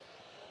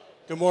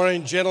Good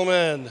morning,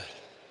 gentlemen.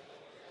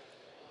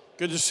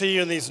 Good to see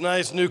you in these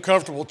nice, new,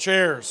 comfortable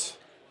chairs.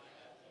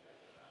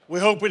 We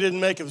hope we didn't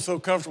make them so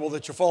comfortable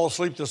that you fall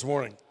asleep this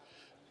morning.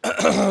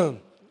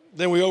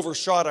 Then we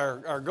overshot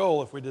our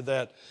goal if we did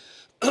that.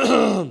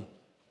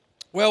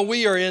 Well,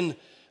 we are in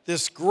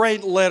this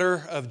great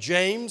letter of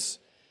James,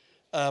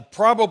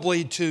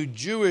 probably to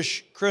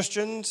Jewish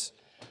Christians,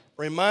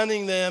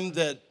 reminding them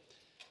that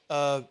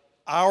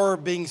our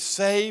being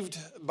saved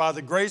by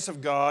the grace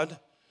of God,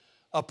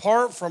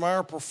 apart from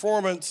our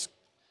performance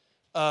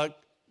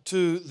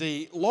to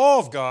the law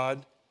of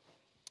God,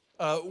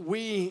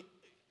 we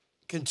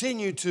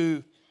continue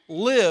to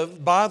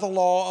live by the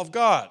law of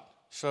God.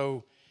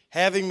 So,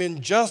 having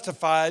been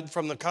justified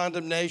from the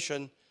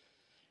condemnation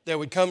that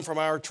would come from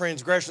our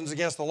transgressions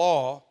against the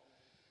law,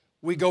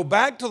 we go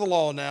back to the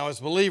law now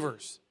as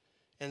believers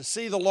and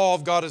see the law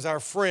of God as our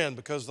friend,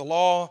 because the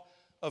law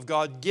of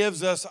God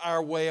gives us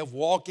our way of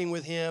walking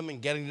with Him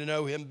and getting to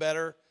know Him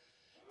better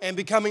and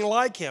becoming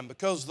like Him,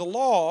 because the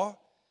law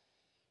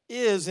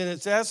is, in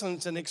its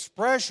essence, an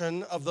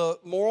expression of the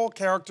moral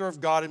character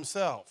of God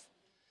Himself.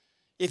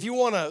 If you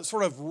want a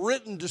sort of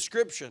written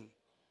description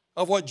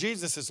of what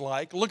Jesus is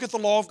like, look at the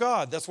law of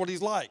God. That's what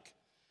He's like.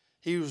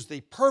 He was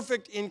the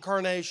perfect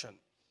incarnation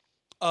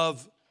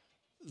of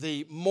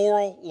the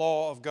moral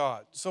law of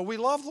God. So we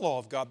love the law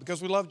of God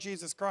because we love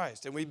Jesus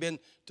Christ, and we've been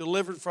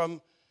delivered from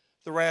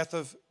the wrath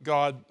of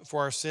God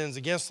for our sins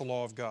against the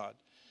law of God.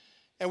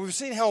 And we've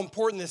seen how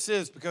important this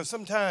is, because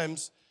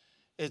sometimes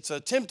it's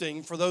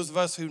tempting for those of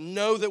us who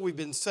know that we've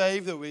been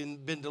saved, that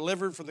we've been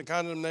delivered from the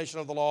condemnation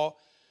of the law,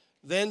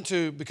 then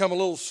to become a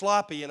little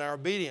sloppy in our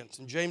obedience.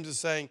 And James is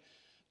saying,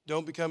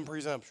 don't become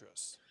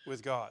presumptuous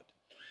with God.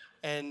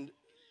 And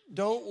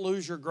don't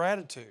lose your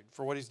gratitude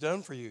for what He's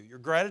done for you. Your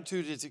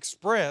gratitude is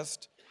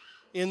expressed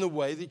in the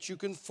way that you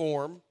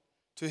conform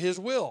to His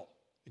will,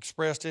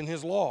 expressed in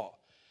His law.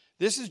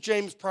 This is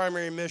James'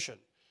 primary mission.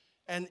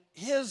 And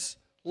his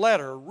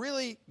letter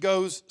really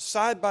goes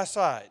side by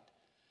side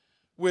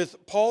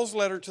with Paul's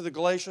letter to the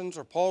Galatians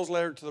or Paul's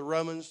letter to the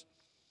Romans,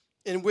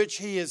 in which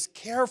he is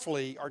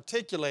carefully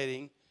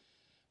articulating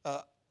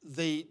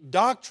the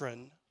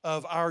doctrine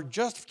of our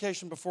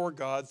justification before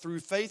God through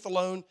faith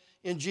alone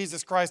in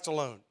Jesus Christ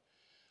alone,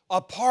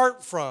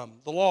 apart from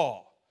the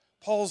law.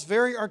 Paul's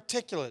very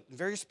articulate and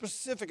very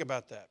specific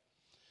about that.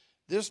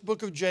 This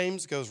book of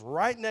James goes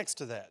right next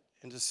to that,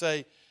 and to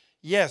say,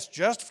 yes,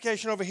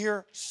 justification over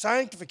here,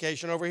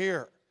 sanctification over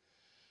here.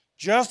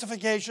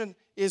 Justification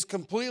is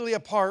completely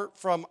apart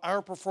from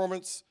our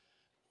performance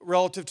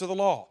relative to the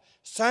law.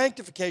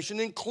 Sanctification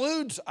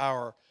includes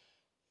our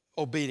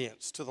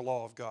obedience to the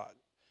law of God.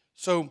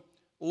 So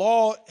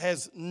law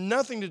has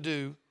nothing to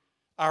do,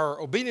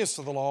 our obedience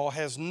to the law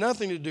has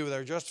nothing to do with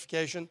our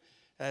justification.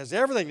 It has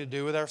everything to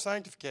do with our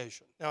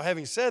sanctification. Now,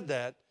 having said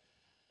that,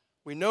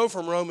 we know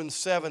from Romans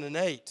 7 and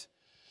 8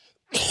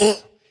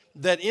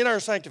 that in our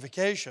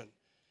sanctification,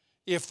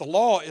 if the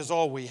law is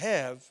all we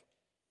have,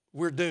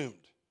 we're doomed.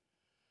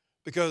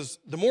 Because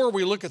the more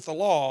we look at the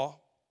law,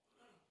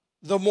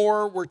 the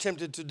more we're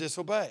tempted to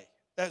disobey.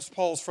 That's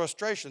Paul's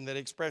frustration that he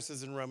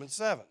expresses in Romans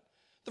 7.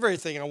 The very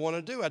thing I want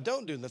to do, I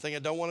don't do. And the thing I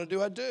don't want to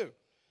do, I do.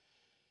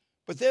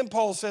 But then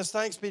Paul says,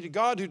 thanks be to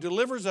God who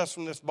delivers us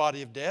from this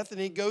body of death.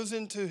 And he goes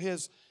into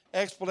his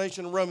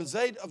explanation in Romans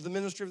 8 of the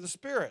ministry of the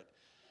Spirit.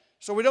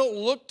 So we don't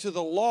look to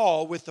the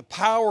law with the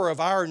power of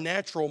our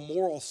natural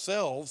moral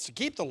selves to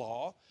keep the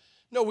law.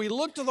 No, we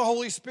look to the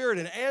Holy Spirit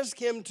and ask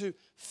Him to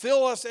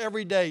fill us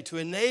every day, to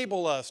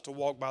enable us to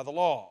walk by the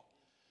law.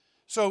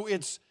 So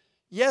it's,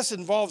 yes, it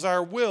involves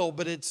our will,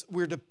 but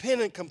we're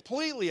dependent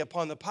completely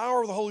upon the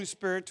power of the Holy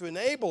Spirit to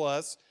enable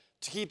us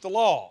to keep the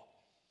law.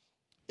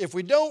 If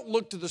we don't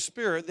look to the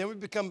Spirit, then we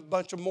become a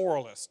bunch of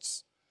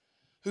moralists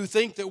who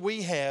think that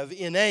we have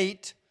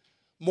innate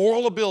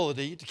moral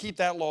ability to keep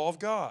that law of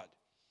God.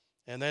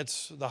 And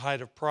that's the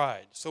height of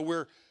pride. So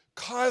we're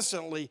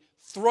constantly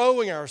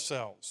throwing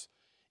ourselves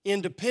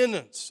in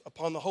dependence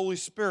upon the Holy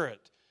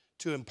Spirit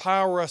to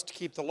empower us to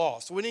keep the law.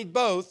 So we need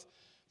both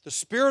the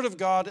Spirit of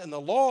God and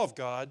the law of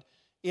God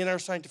in our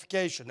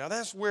sanctification. Now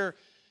that's where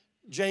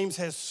James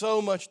has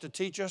so much to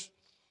teach us.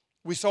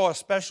 We saw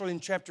especially in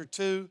chapter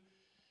 2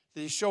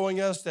 that he's showing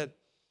us that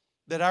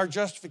our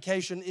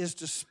justification is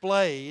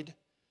displayed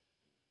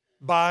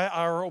by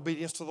our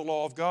obedience to the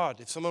law of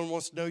God. If someone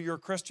wants to know you're a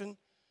Christian,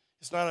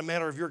 it's not a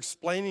matter of you're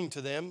explaining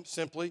to them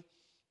simply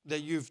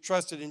that you've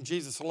trusted in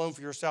Jesus alone for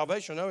your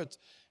salvation. No, it's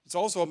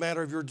also a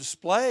matter of your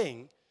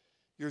displaying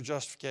your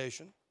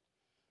justification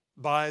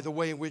by the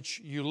way in which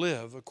you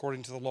live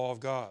according to the law of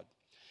God.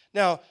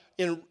 Now,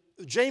 in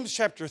James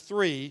chapter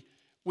 3,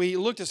 we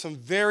looked at some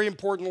very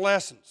important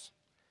lessons.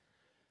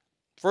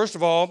 First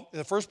of all, in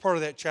the first part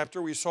of that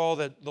chapter, we saw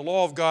that the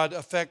law of God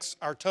affects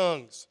our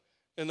tongues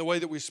and the way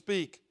that we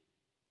speak.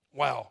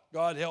 Wow,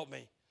 God help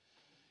me.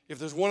 If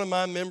there's one of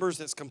my members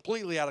that's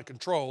completely out of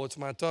control, it's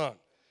my tongue.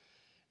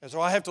 And so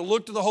I have to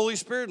look to the Holy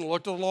Spirit and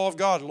look to the law of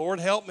God. Lord,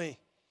 help me.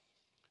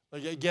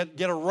 Get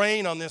a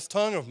rein on this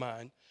tongue of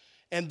mine.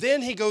 And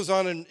then he goes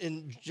on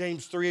in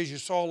James 3, as you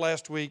saw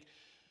last week,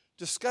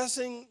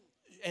 discussing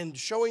and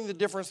showing the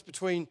difference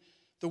between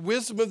the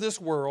wisdom of this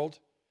world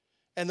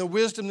and the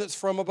wisdom that's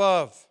from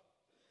above.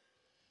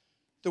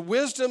 The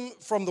wisdom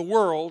from the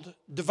world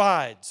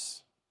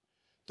divides.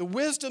 The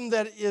wisdom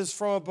that is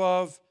from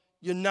above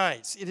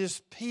unites. It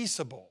is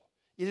peaceable.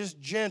 It is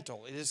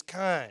gentle. It is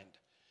kind.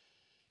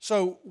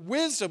 So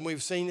wisdom,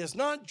 we've seen, is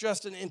not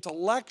just an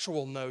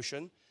intellectual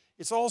notion.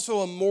 It's also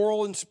a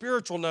moral and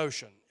spiritual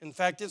notion. In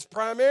fact, it's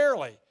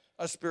primarily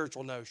a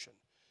spiritual notion.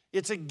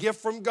 It's a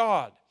gift from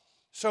God.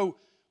 So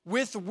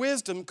with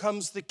wisdom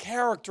comes the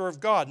character of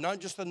God, not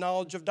just the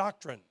knowledge of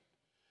doctrine.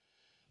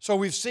 So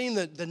we've seen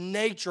the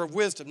nature of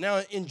wisdom.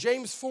 Now, in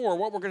James 4,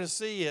 what we're going to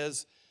see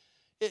is,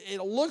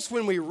 it looks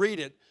when we read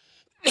it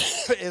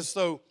as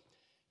though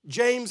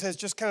James has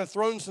just kind of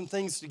thrown some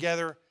things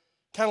together,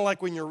 kind of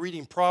like when you're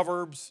reading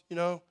Proverbs,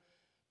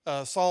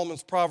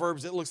 Solomon's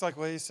Proverbs. It looks like,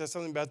 well, he says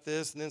something about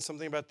this, and then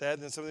something about that,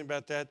 and then something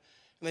about that.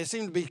 And they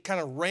seem to be kind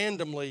of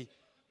randomly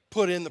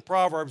put in the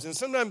Proverbs. And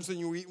sometimes when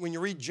you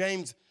read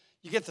James,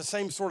 you get the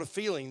same sort of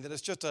feeling that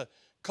it's just a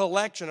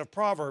collection of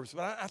Proverbs.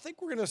 But I think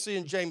we're going to see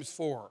in James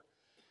 4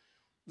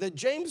 that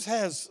James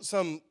has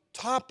some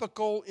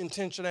topical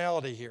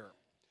intentionality here.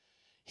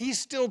 He's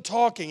still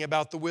talking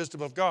about the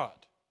wisdom of God.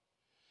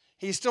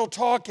 He's still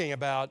talking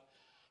about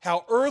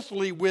how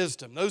earthly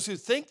wisdom, those who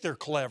think they're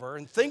clever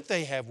and think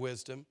they have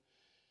wisdom,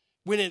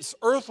 when it's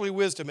earthly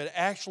wisdom, it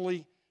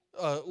actually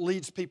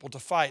leads people to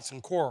fights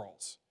and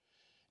quarrels.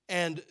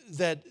 And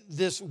that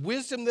this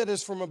wisdom that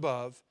is from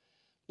above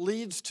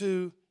leads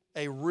to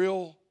a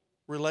real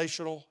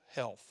relational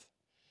health.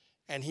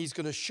 And he's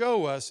going to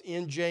show us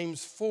in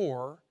James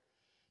 4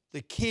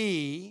 the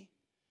key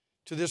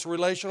to this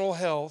relational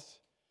health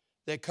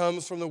that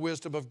comes from the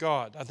wisdom of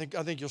God. I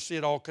think you'll see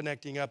it all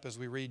connecting up as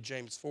we read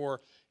James 4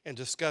 and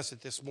discuss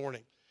it this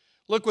morning.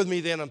 Look with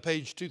me then on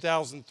page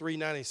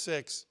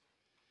 2396,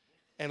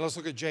 and let's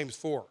look at James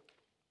 4.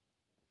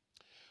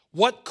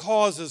 What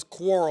causes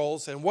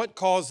quarrels and what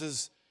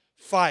causes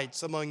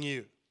fights among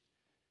you?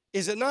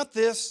 Is it not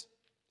this,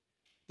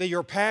 that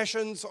your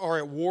passions are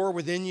at war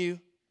within you?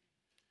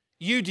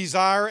 You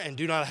desire and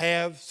do not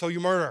have, so you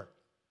murder.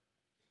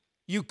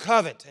 You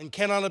covet and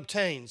cannot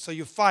obtain, so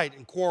you fight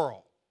and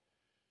quarrel.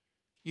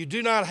 You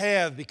do not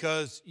have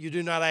because you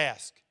do not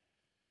ask.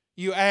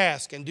 You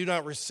ask and do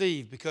not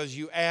receive because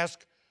you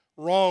ask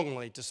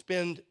wrongly to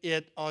spend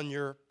it on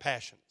your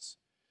passions.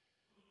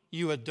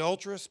 You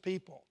adulterous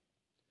people,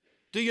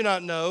 do you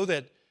not know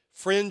that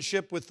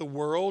friendship with the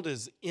world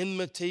is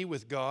enmity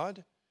with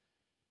God?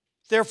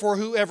 Therefore,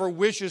 whoever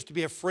wishes to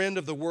be a friend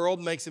of the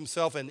world makes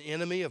himself an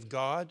enemy of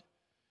God.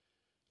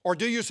 Or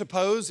do you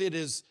suppose it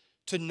is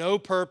to no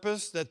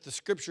purpose that the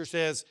Scripture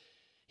says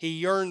he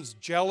yearns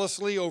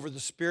jealously over the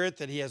Spirit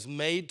that he has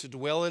made to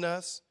dwell in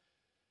us?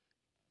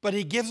 But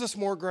he gives us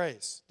more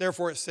grace.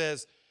 Therefore it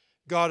says,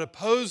 God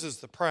opposes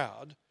the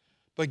proud,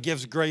 but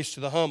gives grace to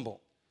the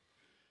humble.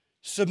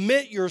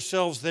 Submit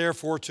yourselves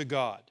therefore to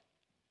God.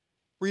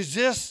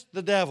 Resist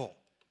the devil,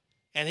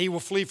 and he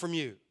will flee from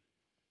you.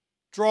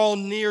 Draw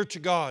near to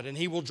God, and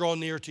he will draw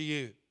near to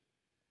you.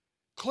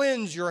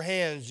 Cleanse your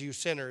hands, you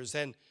sinners,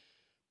 and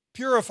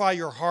purify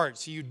your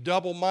hearts, you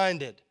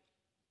double-minded.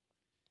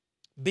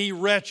 Be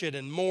wretched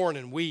and mourn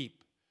and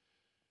weep.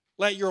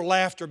 Let your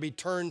laughter be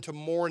turned to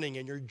mourning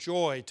and your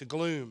joy to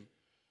gloom.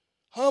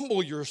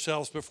 Humble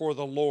yourselves before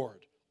the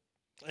Lord,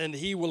 and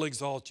he will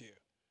exalt you.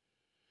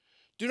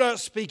 Do not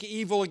speak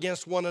evil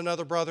against one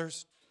another,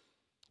 brothers.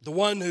 The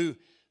one who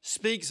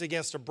speaks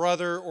against a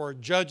brother or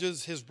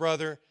judges his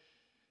brother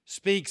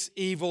speaks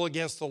evil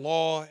against the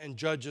law and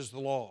judges the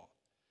law.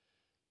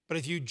 But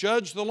if you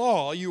judge the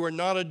law, you are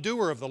not a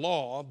doer of the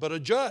law, but a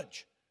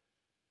judge.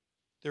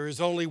 There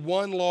is only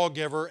one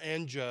lawgiver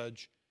and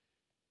judge,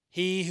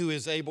 he who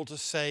is able to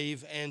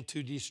save and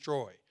to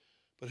destroy.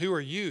 But who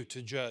are you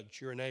to judge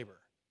your neighbor?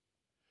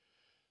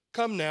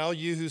 Come now,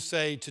 you who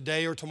say,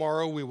 today or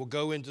tomorrow we will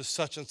go into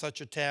such and such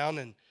a town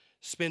and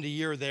spend a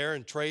year there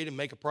and trade and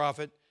make a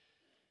profit.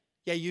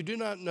 Yet you do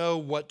not know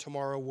what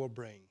tomorrow will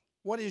bring.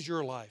 What is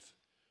your life?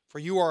 For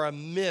you are a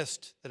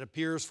mist that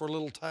appears for a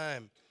little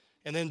time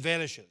and then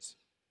vanishes.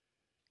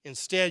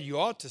 Instead, you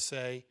ought to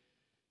say,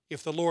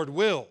 if the Lord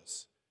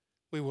wills,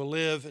 we will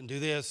live and do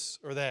this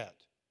or that.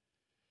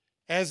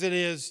 As it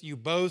is, you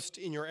boast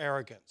in your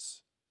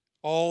arrogance.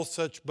 All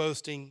such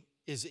boasting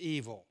is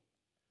evil.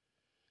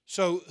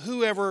 So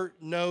whoever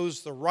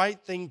knows the right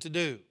thing to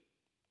do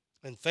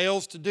and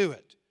fails to do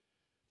it,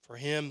 for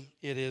him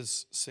it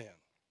is sin.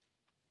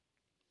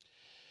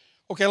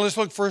 Okay, let's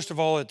look first of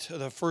all at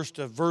the first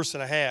verse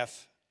and a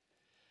half.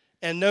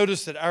 And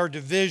notice that our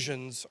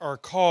divisions are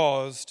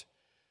caused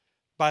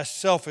by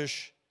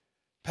selfish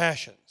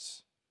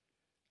passions.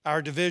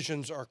 Our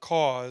divisions are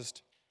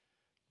caused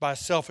by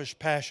selfish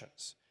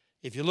passions.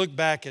 If you look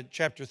back at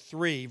chapter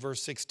 3,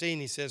 verse 16,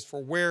 he says,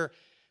 for where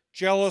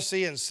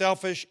jealousy and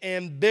selfish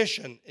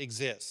ambition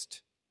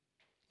exist.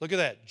 Look at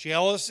that.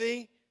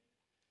 Jealousy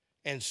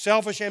and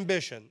selfish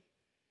ambition,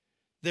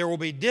 there will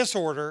be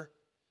disorder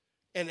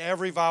and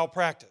every vile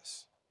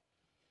practice.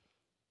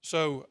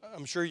 So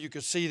I'm sure you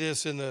could see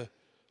this in the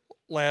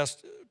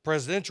last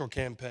presidential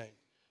campaign.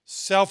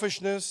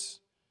 Selfishness,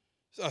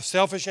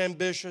 selfish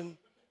ambition,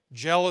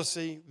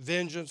 jealousy,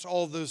 vengeance,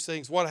 all of those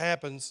things. What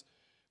happens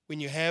when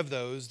you have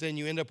those? Then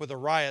you end up with the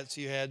riots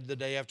you had the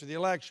day after the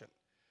election.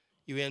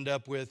 You end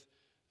up with,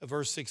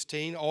 verse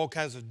 16, all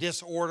kinds of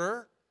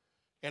disorder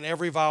and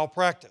every vile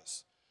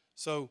practice.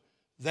 So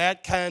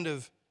that kind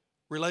of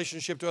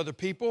relationship to other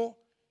people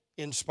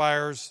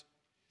inspires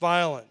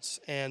violence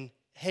and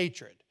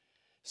hatred.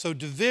 So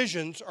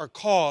divisions are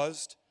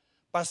caused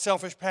by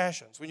selfish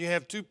passions. When you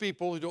have two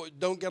people who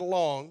don't get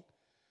along,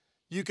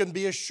 you can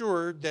be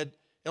assured that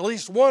at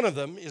least one of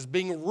them is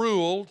being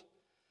ruled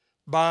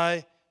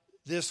by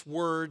this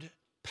word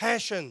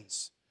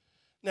passions.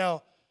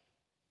 Now,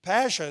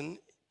 passion,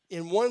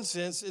 in one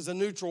sense, is a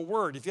neutral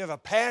word. If you have a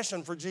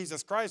passion for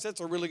Jesus Christ,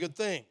 that's a really good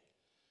thing.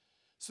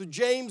 So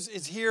James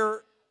is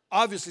here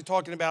obviously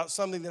talking about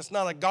something that's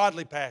not a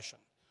godly passion.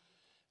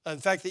 In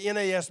fact, the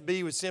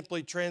NASB would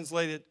simply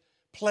translate it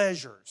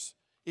pleasures.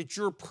 It's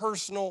your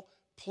personal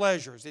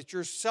pleasures. It's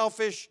your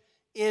selfish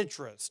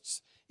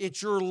interests.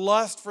 It's your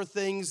lust for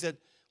things that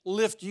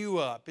lift you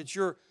up. It's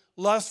your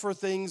lust for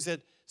things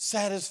that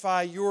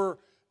satisfy your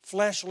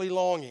fleshly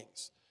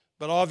longings.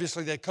 But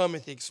obviously they come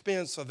at the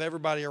expense of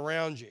everybody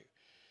around you.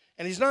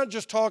 And he's not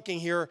just talking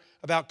here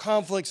about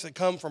conflicts that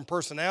come from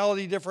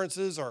personality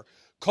differences or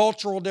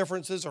cultural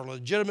differences or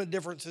legitimate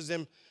differences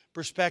in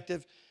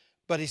perspective,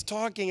 but he's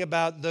talking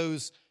about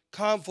those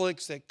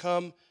conflicts that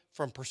come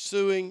from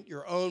pursuing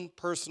your own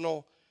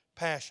personal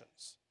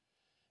passions.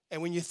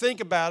 And when you think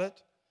about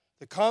it,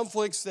 the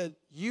conflicts that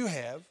you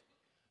have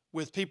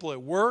with people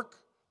at work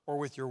or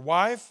with your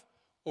wife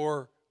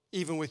or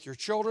even with your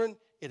children,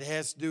 it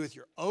has to do with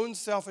your own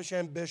selfish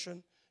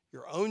ambition,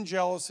 your own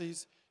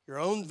jealousies, your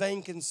own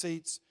vain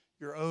conceits,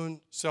 your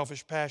own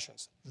selfish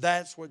passions.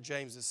 That's what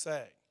James is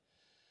saying.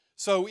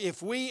 So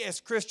if we as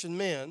Christian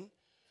men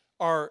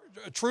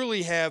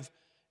truly have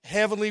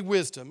heavenly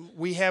wisdom,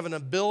 we have an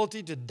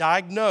ability to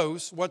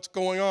diagnose what's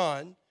going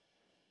on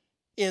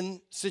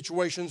in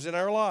situations in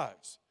our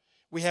lives.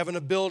 We have an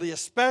ability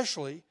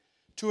especially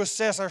to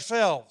assess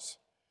ourselves.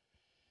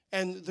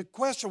 And the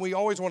question we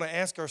always want to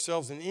ask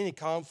ourselves in any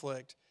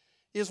conflict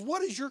is,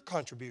 what is your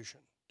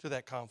contribution to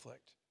that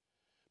conflict?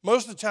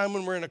 Most of the time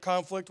when we're in a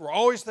conflict, we're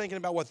always thinking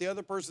about what the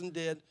other person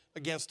did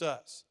against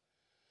us.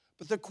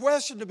 But the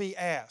question to be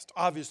asked,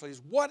 obviously,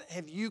 is what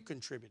have you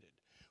contributed?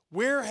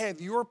 Where have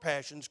your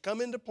passions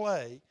come into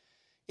play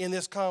in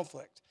this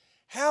conflict?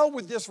 How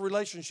would this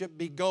relationship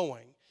be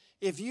going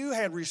if you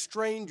had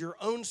restrained your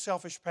own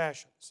selfish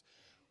passions?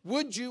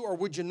 Would you or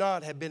would you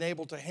not have been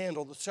able to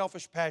handle the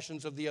selfish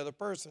passions of the other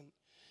person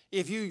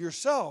if you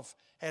yourself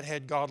had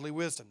had godly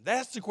wisdom?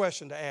 That's the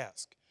question to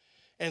ask.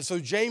 And so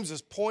James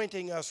is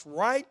pointing us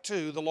right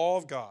to the law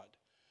of God,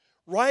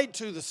 right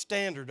to the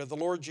standard of the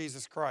Lord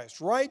Jesus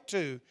Christ, right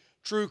to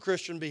true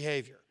Christian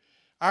behavior.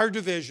 Our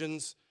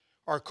divisions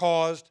are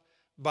caused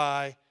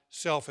by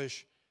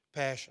selfish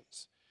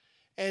passions.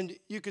 And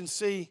you can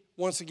see,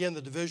 once again,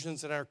 the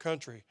divisions in our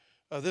country.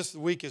 This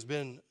week has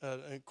been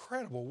an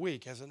incredible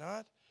week, has it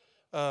not?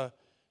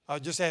 I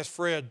just asked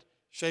Fred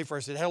Schaefer, I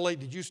said, how late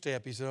did you stay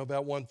up? He said,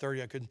 about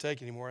 1:30. I couldn't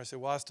take anymore. I said,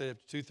 well, I stayed up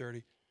to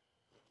 2:30.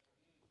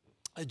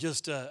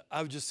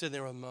 I was just sitting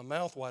there with my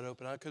mouth wide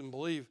open. I couldn't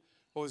believe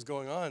what was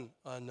going on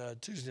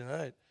Tuesday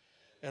night.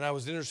 And I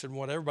was interested in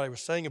what everybody was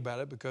saying about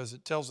it because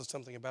it tells us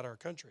something about our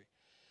country.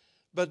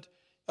 But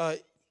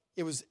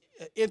it was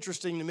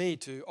interesting to me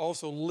to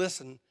also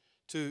listen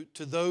to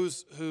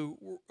those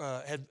who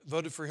had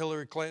voted for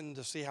Hillary Clinton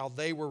to see how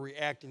they were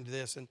reacting to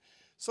this. And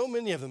so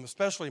many of them,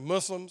 especially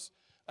Muslims,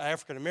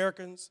 African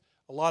Americans,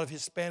 a lot of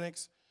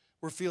Hispanics,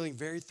 were feeling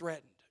very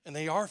threatened. And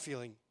they are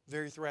feeling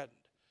very threatened.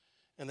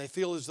 And they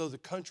feel as though the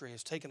country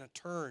has taken a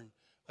turn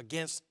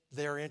against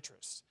their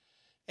interests.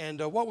 And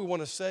what we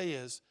want to say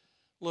is,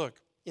 look,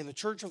 in the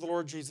Church of the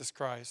Lord Jesus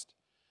Christ,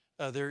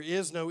 there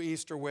is no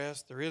east or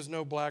west. There is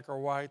no black or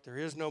white. There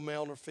is no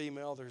male nor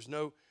female. There's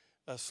no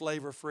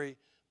slave or free.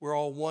 We're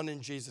all one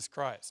in Jesus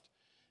Christ.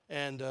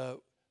 And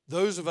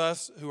those of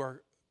us who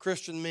are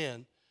Christian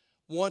men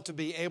want to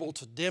be able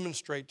to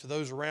demonstrate to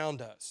those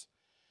around us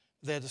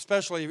that,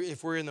 especially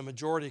if we're in the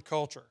majority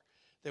culture,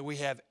 that we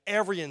have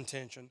every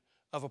intention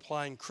of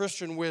applying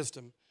Christian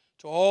wisdom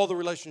to all the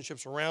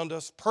relationships around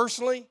us,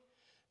 personally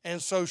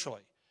and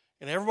socially.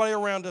 And everybody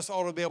around us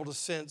ought to be able to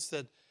sense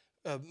that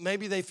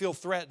maybe they feel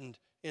threatened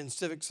in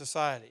civic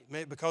society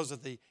because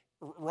of the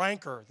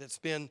rancor that's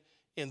been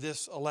in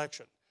this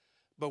election.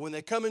 But when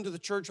they come into the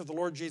church of the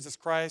Lord Jesus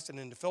Christ and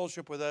into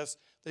fellowship with us,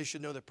 they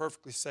should know they're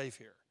perfectly safe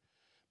here.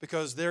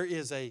 Because there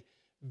is a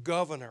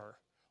governor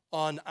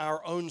on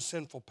our own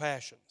sinful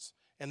passions.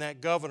 And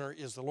that governor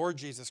is the Lord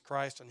Jesus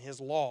Christ and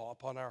His law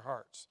upon our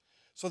hearts.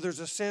 So there's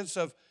a sense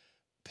of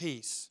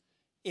peace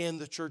in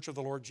the church of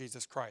the Lord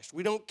Jesus Christ.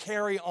 We don't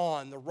carry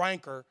on the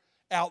rancor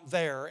out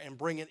there and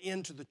bring it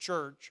into the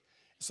church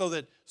so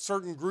that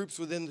certain groups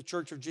within the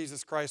church of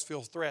Jesus Christ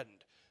feel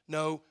threatened.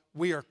 No,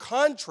 we are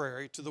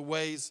contrary to the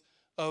ways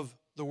of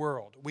the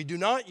world. We do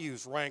not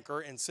use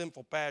rancor and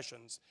sinful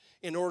passions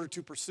in order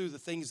to pursue the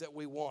things that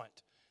we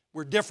want.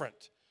 We're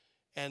different.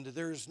 And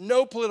there's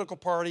no political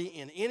party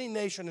in any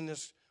nation in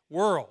this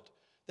world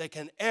that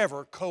can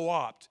ever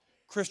co-opt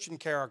Christian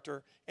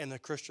character and the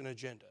Christian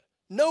agenda.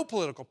 No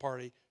political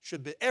party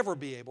should ever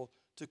be able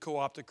to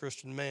co-opt a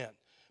Christian man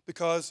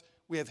because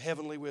we have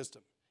heavenly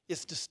wisdom.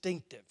 It's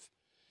distinctive.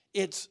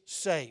 It's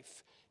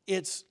safe.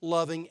 It's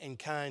loving and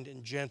kind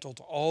and gentle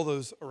to all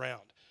those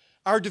around.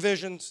 Our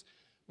divisions,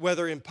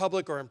 whether in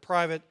public or in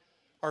private,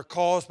 are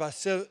caused by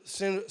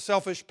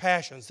selfish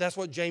passions. That's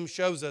what James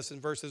shows us in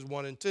verses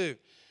 1 and 2.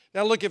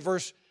 Now look at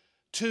verse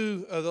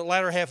 2, the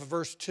latter half of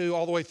verse 2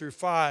 all the way through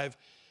 5,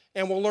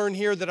 and we'll learn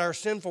here that our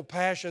sinful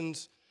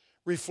passions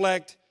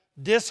reflect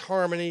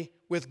disharmony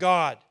with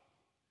God.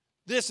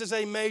 This is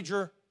a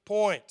major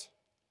point.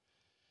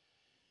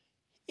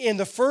 In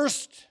the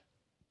first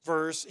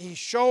verse, he's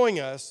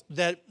showing us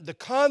that the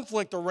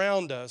conflict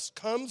around us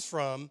comes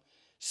from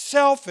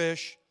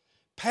selfish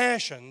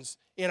passions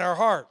in our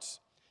hearts.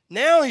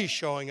 Now he's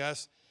showing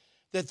us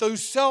that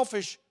those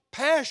selfish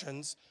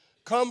passions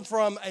come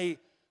from a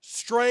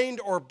strained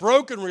or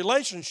broken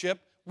relationship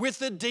with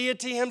the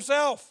deity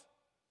himself.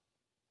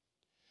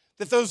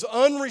 That those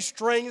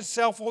unrestrained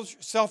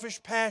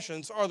selfish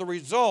passions are the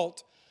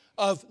result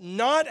of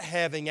not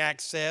having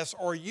access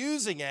or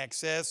using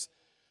access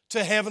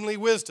to heavenly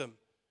wisdom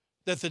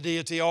that the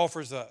deity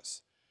offers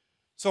us.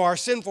 So our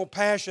sinful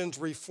passions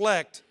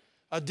reflect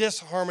a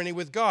disharmony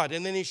with God.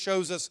 And then he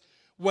shows us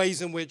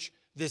ways in which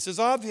this is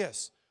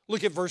obvious.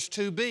 Look at verse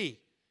 2b.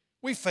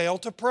 We fail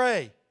to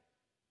pray.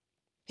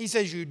 He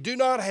says, you do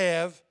not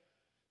have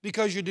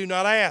because you do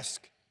not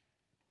ask.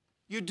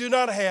 You do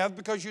not have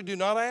because you do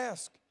not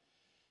ask.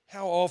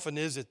 How often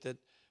is it that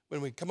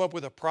when we come up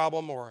with a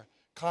problem or a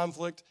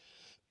conflict,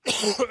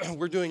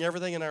 we're doing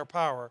everything in our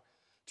power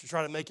to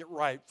try to make it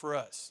right for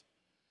us?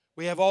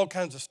 We have all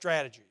kinds of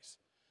strategies.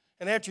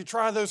 And after you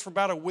try those for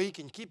about a week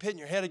and keep hitting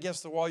your head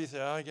against the wall, you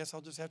say, I guess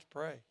I'll just have to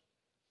pray.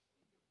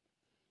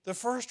 The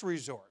first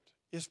resort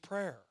is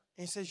prayer.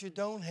 And he says, you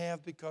don't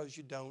have because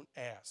you don't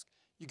ask.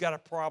 You got a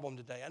problem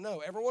today. I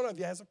know every one of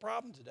you has a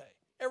problem today.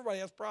 Everybody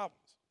has problems.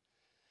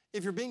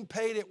 If you're being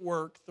paid at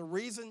work, the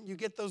reason you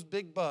get those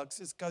big bucks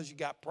is because you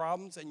got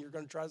problems and you're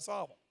going to try to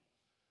solve them.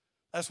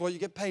 That's what you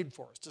get paid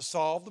for, is to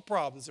solve the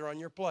problems that are on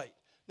your plate.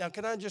 Now,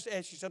 can I just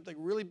ask you something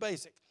really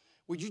basic?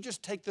 Would you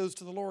just take those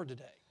to the Lord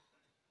today?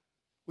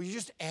 Will you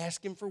just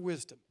ask Him for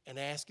wisdom and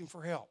ask Him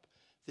for help?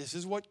 This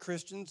is what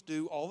Christians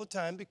do all the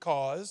time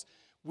because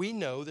we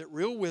know that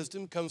real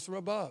wisdom comes from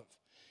above.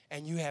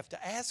 And you have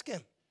to ask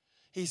Him.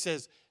 He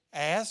says,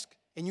 ask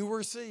and you will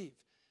receive.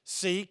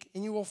 Seek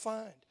and you will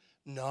find.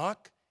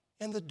 Knock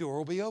and the door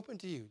will be open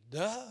to you.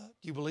 Duh.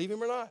 Do you believe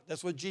Him or not?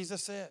 That's what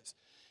Jesus says.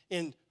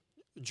 In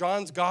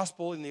John's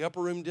gospel in the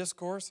upper room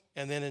discourse,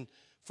 and then in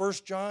 1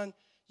 John,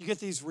 you get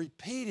these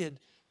repeated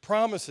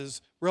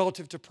promises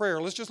relative to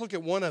prayer. Let's just look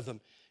at one of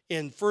them.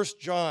 In 1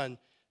 John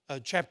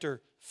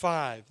chapter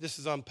 5, this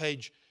is on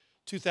page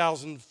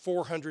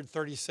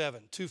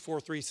 2437,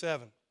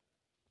 2437.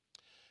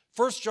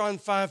 1 John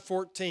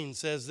 5:14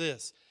 says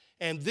this,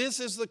 and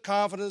this is the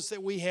confidence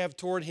that we have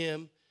toward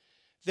Him,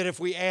 that if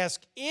we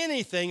ask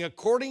anything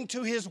according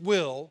to His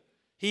will,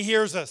 He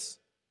hears us.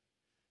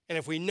 And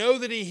if we know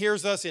that He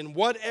hears us in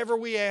whatever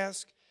we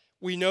ask,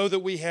 we know that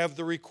we have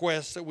the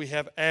requests that we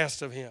have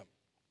asked of Him.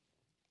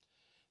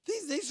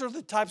 These are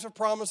the types of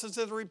promises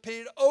that are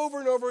repeated over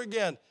and over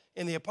again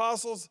in the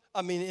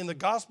in the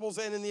Gospels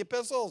and in the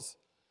epistles.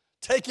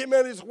 Take Him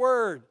at His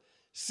word.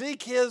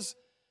 Seek His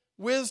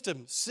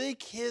wisdom.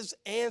 Seek His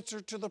answer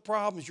to the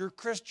problems. You're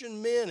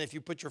Christian men if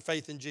you put your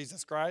faith in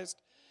Jesus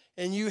Christ.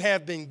 And you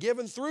have been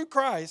given through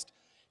Christ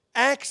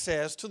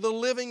access to the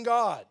living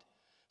God.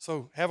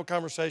 So have a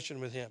conversation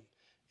with Him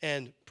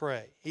and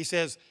pray. He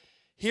says,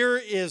 here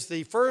is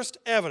the first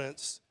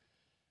evidence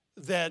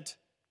that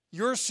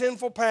your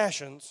sinful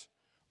passions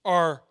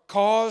are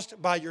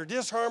caused by your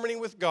disharmony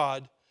with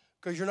God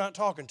because you're not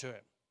talking to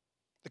Him.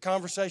 The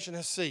conversation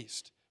has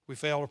ceased. We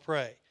fail to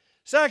pray.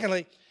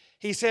 Secondly,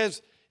 he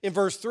says in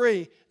verse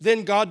 3,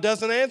 then God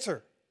doesn't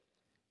answer.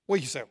 Well,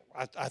 you say,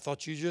 I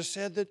thought you just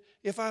said that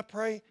if I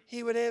pray,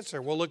 He would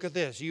answer. Well, look at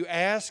this. You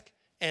ask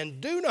and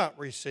do not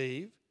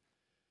receive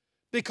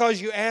because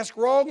you ask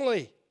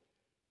wrongly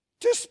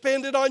to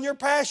spend it on your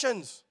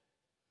passions.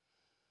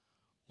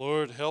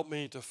 Lord, help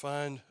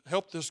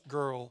this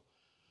girl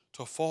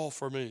to fall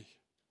for me.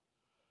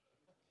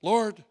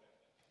 Lord,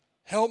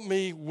 help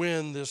me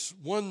win this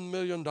 $1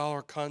 million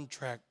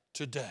contract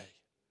today.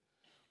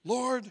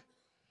 Lord,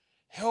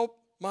 help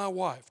my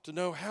wife to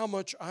know how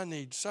much I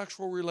need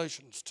sexual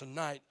relations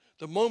tonight,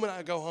 the moment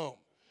I go home.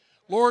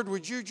 Lord,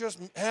 would you just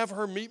have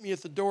her meet me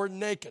at the door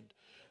naked?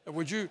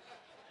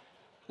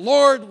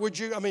 Lord, would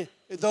you,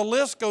 the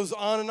list goes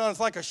on and on. It's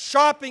like a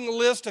shopping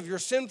list of your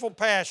sinful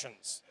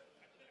passions.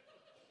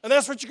 And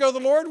that's what you go to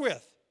the Lord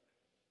with.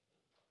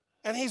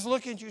 And He's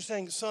looking at you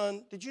saying,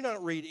 son, did you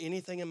not read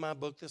anything in my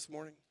book this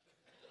morning?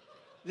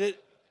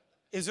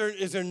 Is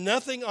there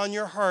nothing on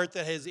your heart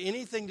that has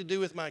anything to do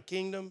with my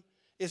kingdom?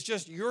 It's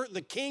just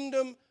the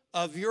kingdom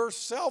of your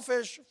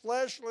selfish,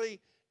 fleshly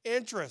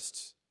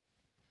interests.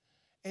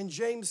 And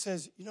James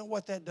says, you know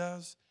what that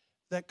does?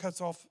 That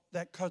cuts off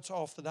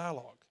the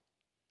dialogue.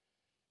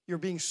 You're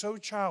being so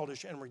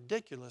childish and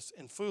ridiculous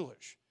and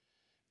foolish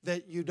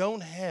that you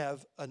don't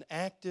have an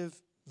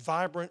active,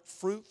 vibrant,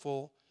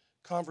 fruitful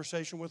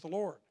conversation with the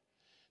Lord.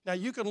 Now,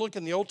 you can look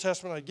in the Old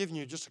Testament. I've given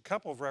you just a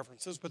couple of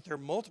references, but there are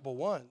multiple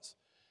ones,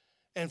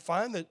 and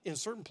find that in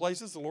certain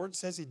places the Lord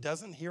says He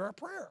doesn't hear our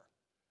prayer.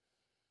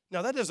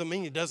 Now, that doesn't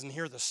mean He doesn't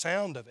hear the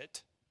sound of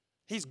it.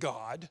 He's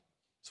God,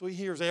 so He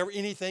hears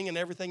anything and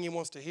everything He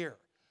wants to hear.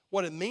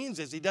 What it means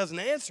is He doesn't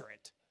answer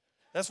it.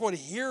 That's what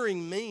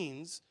hearing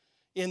means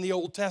in the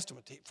Old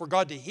Testament. For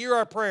God to hear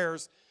our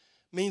prayers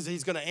means that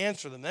He's going to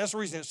answer them. That's the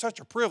reason it's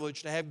such a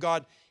privilege to have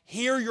God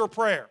hear your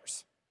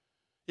prayers.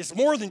 It's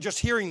more than just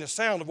hearing the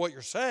sound of what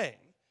you're saying.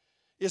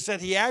 It's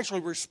that He actually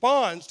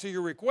responds to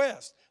your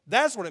request.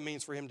 That's what it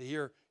means for Him to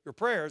hear your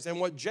prayers. And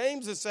what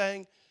James is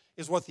saying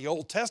is what the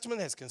Old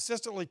Testament has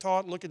consistently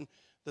taught. Look in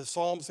the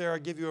Psalms there. I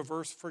give you a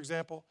verse, for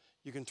example.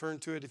 You can turn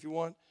to it if you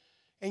want.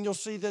 And you'll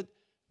see that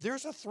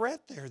there's a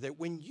threat there that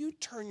when you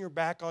turn your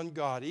back on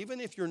God,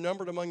 even if you're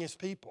numbered among His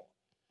people,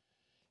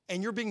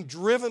 and you're being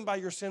driven by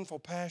your sinful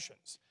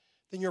passions,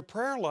 then your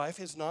prayer life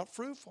is not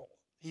fruitful.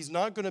 He's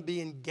not going to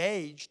be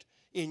engaged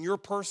in your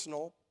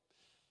personal,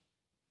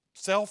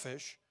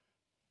 selfish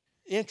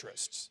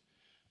interests.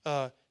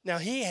 Now,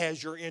 He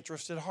has your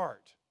interest at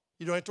heart.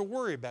 You don't have to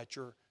worry about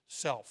your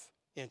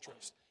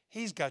self-interest.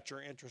 He's got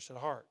your interest at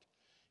heart.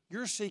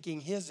 You're seeking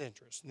His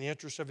interest and the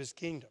interest of His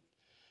kingdom.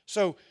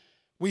 So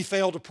we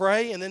fail to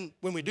pray, and then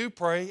when we do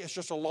pray, it's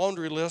just a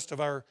laundry list of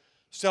our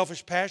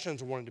selfish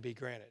passions wanting to be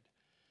granted.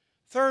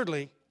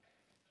 Thirdly,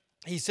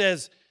 he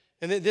says,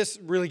 and this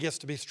really gets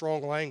to be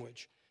strong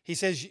language, he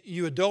says,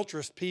 you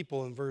adulterous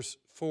people in verse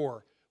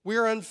 4. We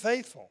are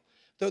unfaithful.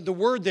 The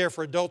word there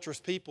for adulterous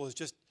people is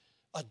just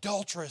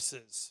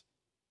adulteresses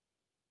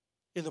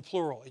in the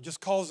plural. It just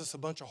calls us a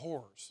bunch of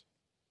whores.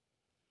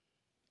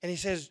 And he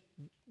says,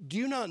 do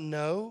you not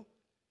know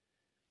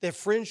that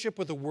friendship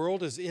with the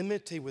world is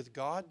enmity with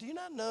God? Do you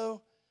not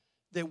know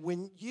that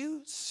when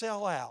you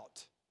sell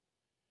out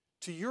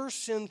to your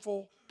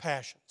sinful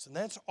passions, and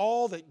that's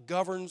all that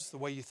governs the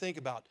way you think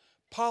about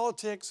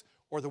politics,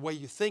 or the way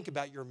you think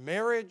about your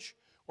marriage,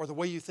 or the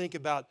way you think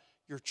about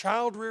your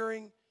child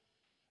rearing,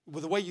 or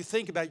the way you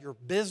think about your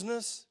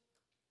business,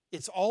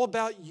 it's all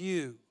about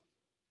you.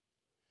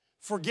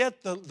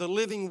 Forget the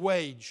living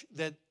wage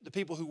that the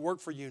people who work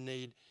for you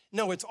need.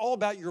 No, it's all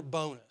about your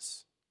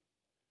bonus.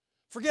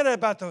 Forget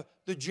about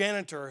the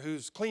janitor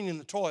who's cleaning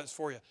the toilets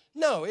for you.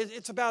 No,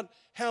 it's about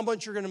how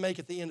much you're going to make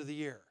at the end of the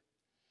year.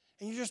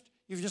 And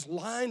you've just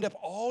lined up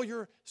all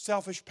your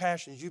selfish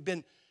passions. You've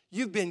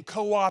been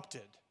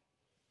co-opted.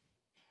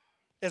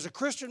 As a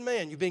Christian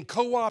man, you've been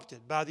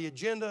co-opted by the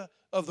agenda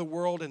of the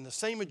world and the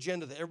same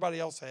agenda that everybody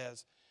else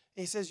has.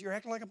 And he says, you're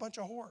acting like a bunch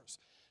of whores.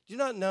 Do you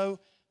not know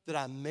that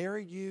I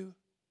married you?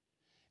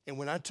 And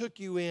when I took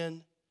you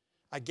in,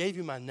 I gave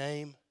you my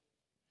name.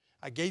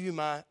 I gave you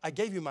my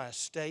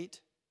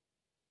estate.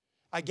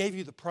 I gave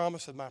you the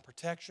promise of my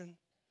protection,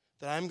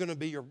 that I'm going to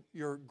be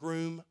your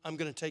groom. I'm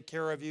going to take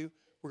care of you.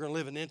 We're going to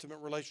live an intimate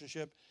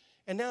relationship.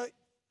 And now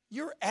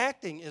you're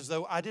acting as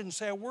though I didn't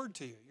say a word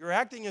to you. You're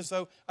acting as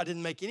though I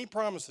didn't make any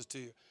promises to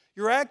you.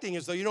 You're acting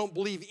as though you don't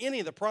believe any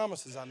of the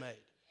promises I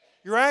made.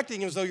 You're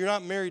acting as though you're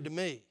not married to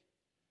me.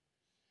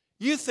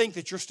 You think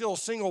that you're still a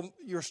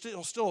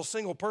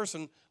single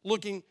person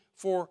looking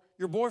for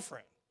your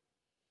boyfriend.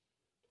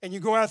 And you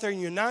go out there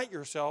and unite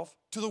yourself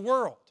to the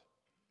world.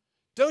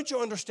 Don't you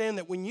understand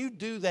that when you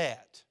do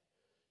that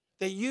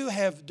you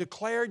have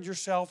declared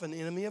yourself an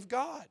enemy of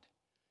God?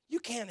 You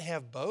can't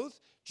have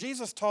both.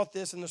 Jesus taught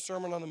this in the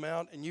Sermon on the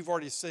Mount, and you've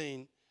already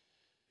seen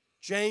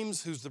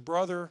James, who's the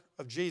brother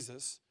of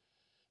Jesus.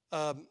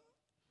 A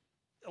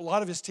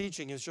lot of his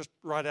teaching is just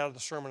right out of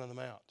the Sermon on the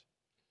Mount.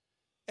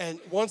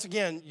 And once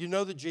again, you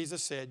know that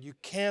Jesus said you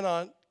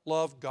cannot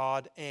love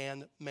God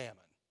and mammon,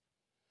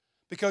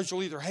 because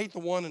you'll either hate the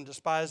one and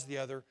despise the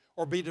other,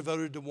 or be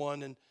devoted to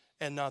one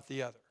and not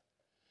the other.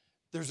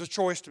 There's a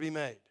choice to be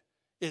made.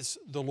 It's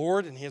the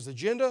Lord and His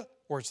agenda,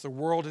 or it's the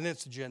world and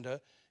its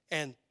agenda.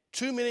 And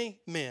too many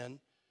men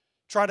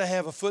try to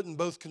have a foot in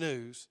both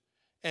canoes,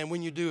 and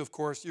when you do, of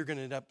course, you're going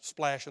to end up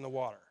splashing the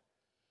water.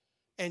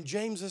 And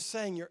James is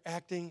saying you're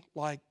acting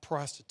like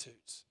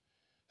prostitutes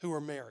who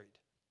are married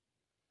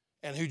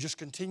and who just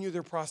continue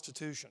their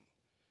prostitution.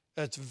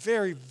 That's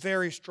very,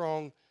 very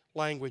strong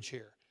language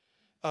here.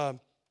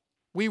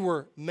 We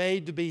were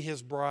made to be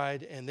His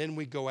bride, and then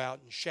we go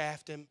out and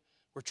shaft Him.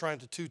 We're trying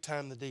to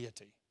two-time the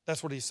deity.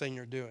 That's what he's saying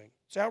you're doing.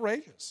 It's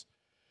outrageous.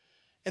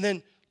 And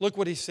then look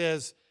what he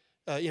says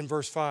in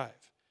verse 5.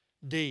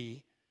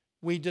 D,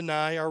 we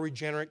deny our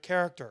regenerate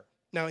character.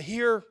 Now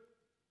here,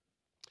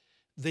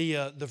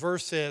 the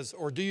verse says,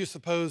 or do you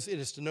suppose it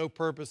is to no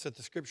purpose that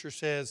the Scripture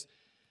says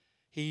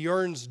He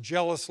yearns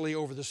jealously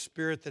over the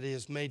Spirit that He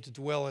has made to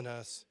dwell in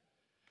us?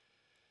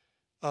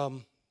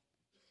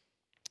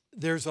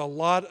 There's a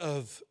lot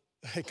of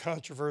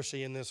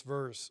controversy in this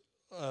verse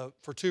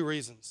for two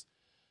reasons.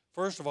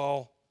 First of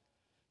all,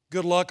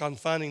 good luck on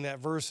finding that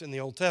verse in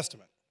the Old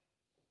Testament.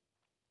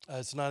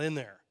 It's not in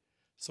there.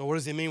 So what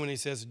does he mean when he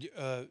says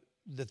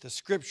that the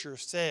Scripture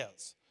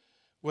says?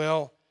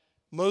 Well,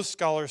 most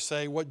scholars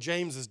say what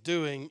James is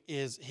doing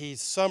is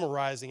he's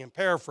summarizing and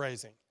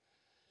paraphrasing.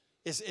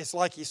 It's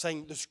like he's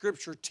saying the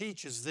Scripture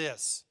teaches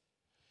this.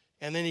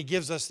 And then he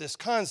gives us this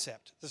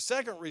concept. The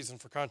second reason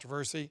for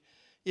controversy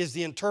is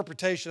the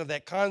interpretation of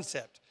that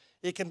concept.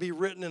 It can be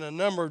written in a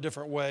number of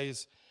different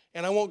ways,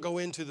 and I won't go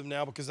into them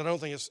now because I don't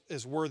think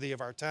it's worthy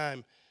of our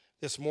time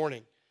this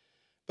morning.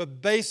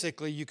 But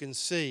basically, you can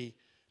see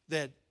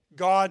that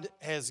God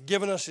has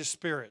given us His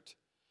Spirit,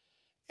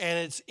 and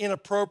it's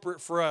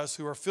inappropriate for us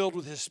who are filled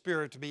with His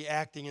Spirit to be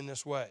acting in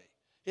this way.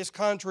 It's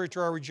contrary to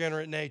our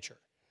regenerate nature.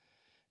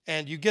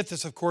 And you get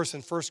this, of course,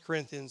 in 1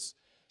 Corinthians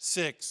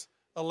 6,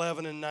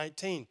 11 and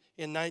 19.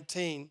 In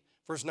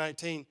verse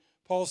 19,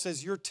 Paul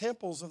says, you're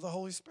temples of the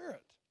Holy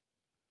Spirit.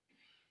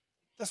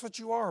 That's what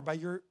you are by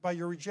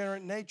your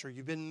regenerate nature.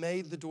 You've been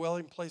made the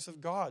dwelling place of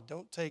God.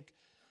 Don't take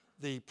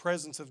the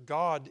presence of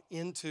God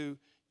into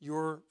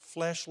your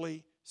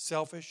fleshly,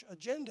 selfish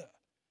agenda.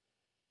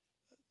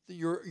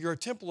 You're a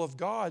temple of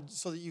God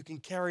so that you can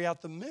carry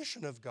out the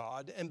mission of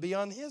God and be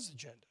on His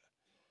agenda.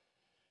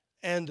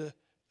 And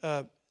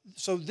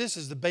so this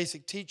is the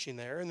basic teaching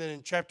there. And then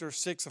in chapter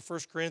 6 of 1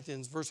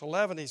 Corinthians, verse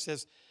 11, he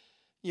says,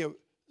 you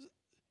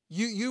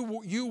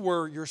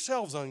were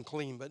yourselves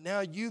unclean, but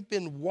now you've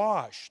been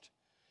washed.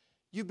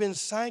 You've been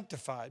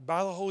sanctified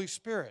by the Holy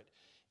Spirit.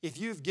 If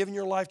you've given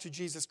your life to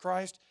Jesus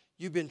Christ,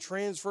 you've been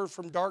transferred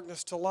from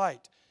darkness to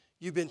light.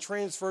 You've been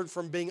transferred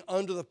from being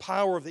under the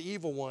power of the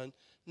evil one.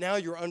 Now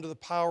you're under the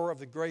power of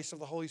the grace of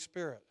the Holy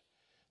Spirit.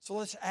 So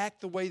let's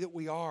act the way that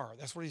we are.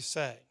 That's what he's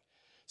saying.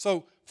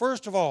 So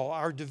first of all,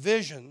 our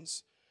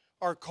divisions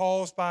are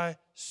caused by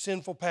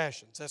sinful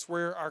passions. That's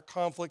where our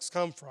conflicts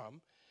come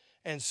from.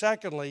 And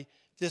secondly,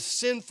 this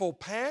sinful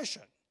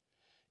passion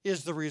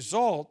is the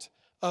result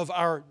of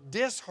our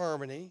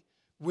disharmony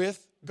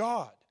with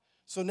God.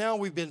 So now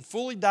we've been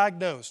fully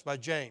diagnosed by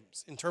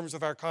James in terms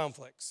of our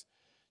conflicts.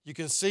 You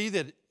can see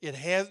that it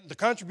has the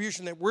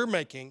contribution that we're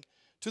making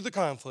to the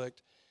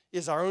conflict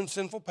is our own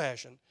sinful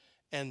passion.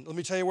 And let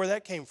me tell you where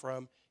that came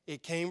from.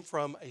 It came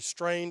from a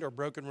strained or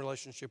broken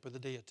relationship with the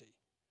deity.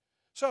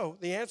 So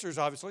the answer is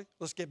obviously,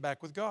 let's get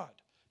back with God.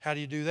 How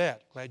do you do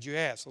that? Glad you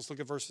asked. Let's look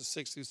at verses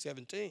 6 through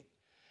 17.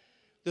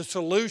 The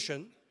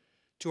solution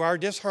to our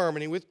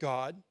disharmony with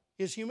God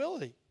is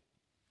humility.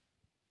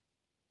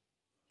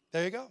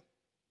 There you go.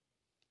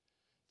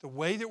 The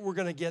way that we're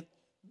going to get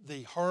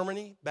the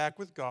harmony back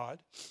with God,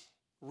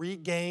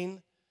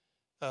 regain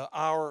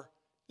our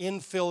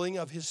infilling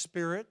of His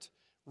Spirit,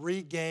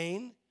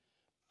 regain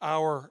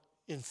our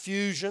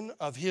infusion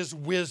of His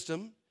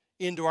wisdom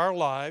into our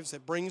lives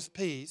that brings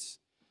peace,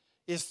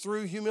 is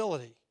through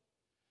humility.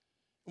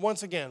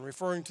 Once again,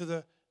 referring to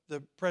the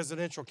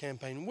presidential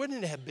campaign,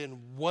 wouldn't it have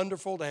been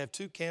wonderful to have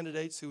two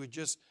candidates who would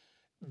just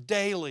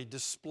daily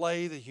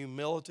display the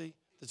humility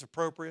that's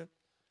appropriate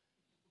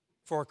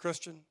for a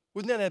Christian?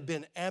 Wouldn't that have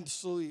been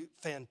absolutely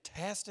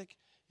fantastic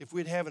if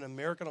we'd have an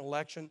American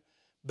election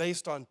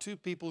based on two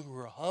people who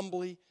are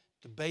humbly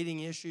debating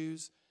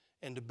issues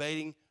and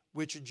debating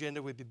which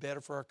agenda would be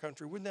better for our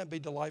country? Wouldn't that be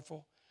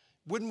delightful?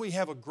 Wouldn't we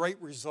have a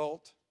great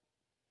result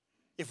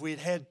if we had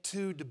had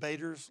two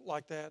debaters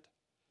like that?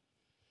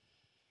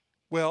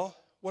 Well,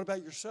 what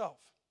about yourself?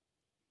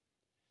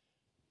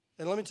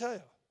 And let me tell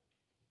you,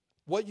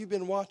 what you've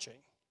been watching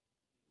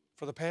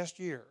for the past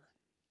year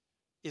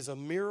is a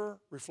mirror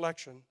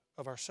reflection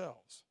of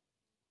ourselves.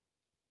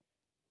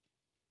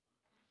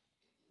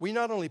 We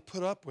not only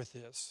put up with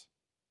this,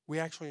 we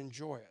actually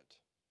enjoy it.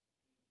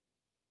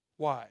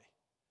 Why?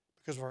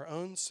 Because of our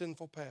own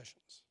sinful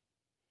passions.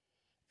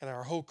 And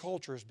our whole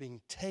culture is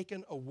being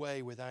taken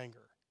away with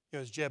anger. You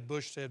know, as Jeb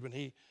Bush said when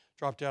he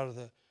dropped out of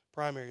the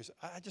primaries,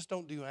 I just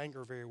don't do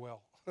anger very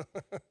well.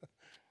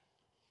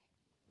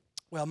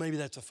 Well, maybe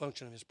that's a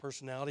function of his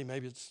personality.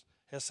 Maybe it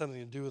has something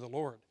to do with the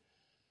Lord.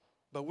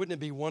 But wouldn't it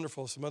be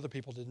wonderful if some other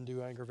people didn't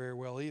do anger very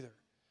well either?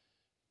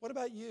 What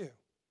about you?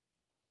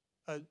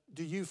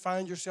 Do you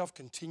find yourself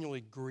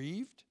continually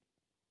grieved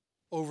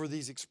over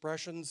these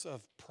expressions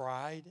of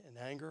pride and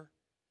anger?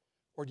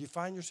 Or do you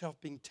find yourself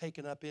being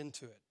taken up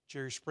into it,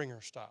 Jerry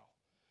Springer style?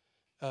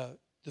 The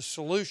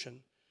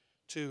solution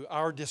to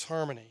our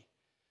disharmony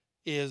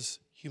is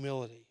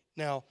humility.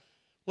 Now,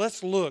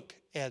 let's look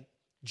at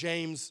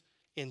James'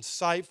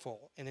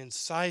 insightful and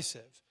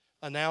incisive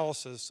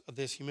analysis of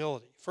this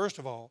humility. First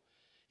of all,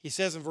 he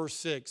says in verse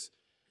 6,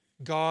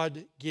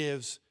 God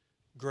gives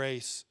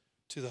grace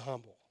to the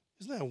humble.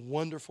 Isn't that a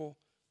wonderful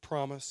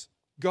promise?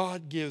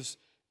 God gives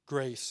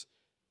grace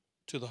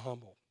to the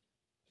humble.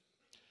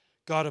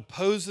 God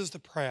opposes the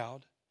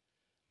proud,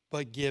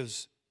 but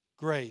gives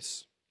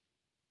grace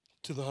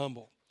to the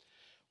humble.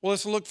 Well,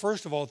 let's look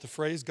first of all at the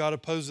phrase, God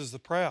opposes the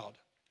proud.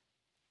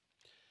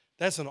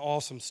 That's an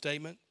awesome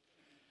statement.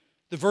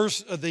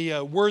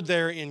 The word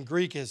there in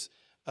Greek is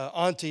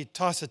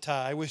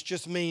antitausetai, which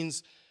just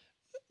means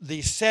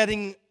the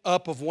setting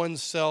up of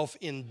oneself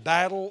in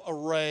battle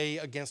array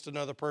against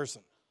another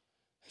person.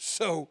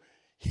 So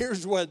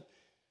here's what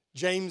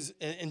James,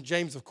 and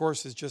James, of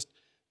course, is just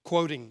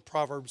quoting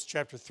Proverbs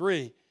chapter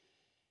 3.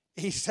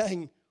 He's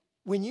saying,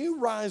 when you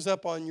rise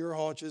up on your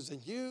haunches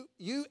and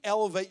you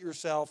elevate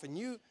yourself and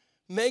you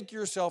make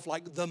yourself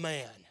like the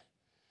man,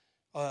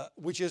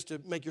 which is to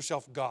make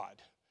yourself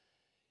God,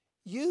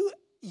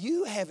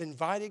 you have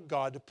invited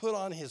God to put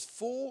on his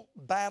full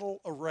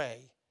battle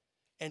array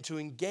and to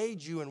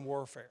engage you in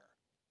warfare.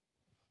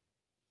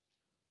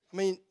 I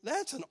mean,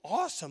 that's an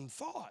awesome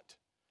thought.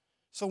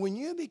 So when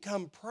you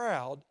become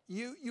proud,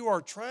 you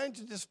are trying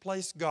to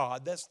displace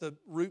God. That's the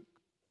root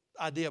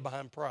idea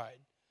behind pride.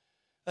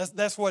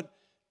 That's what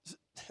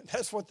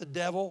the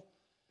devil,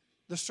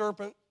 the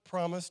serpent,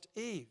 promised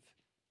Eve.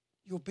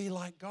 You'll be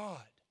like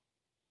God.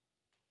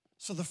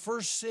 So the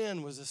first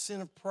sin was a sin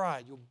of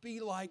pride. You'll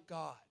be like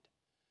God.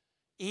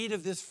 Eat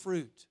of this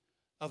fruit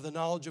of the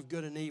knowledge of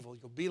good and evil.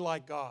 You'll be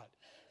like God.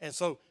 And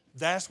so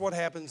that's what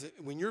happens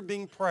when you're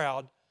being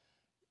proud.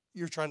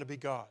 You're trying to be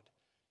God.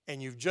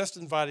 And you've just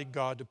invited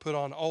God to put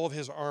on all of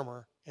his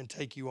armor and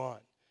take you on.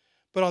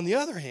 But on the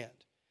other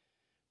hand,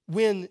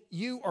 when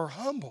you are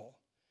humble,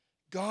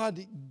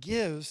 God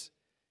gives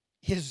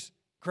his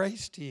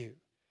grace to you.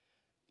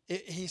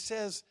 He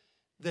says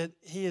that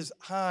he is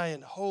high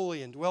and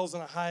holy and dwells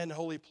in a high and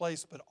holy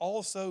place, but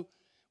also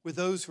with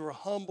those who are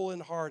humble in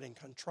heart and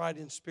contrite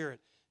in spirit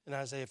in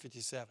Isaiah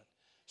 57.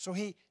 So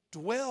he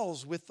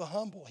dwells with the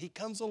humble. He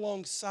comes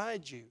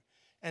alongside you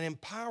and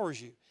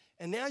empowers you.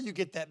 And now you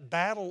get that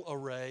battle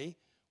array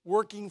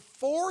working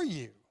for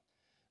you.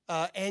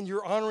 And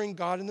you're honoring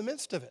God in the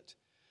midst of it.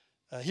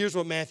 Here's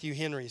what Matthew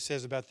Henry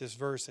says about this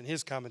verse in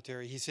his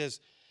commentary. He says,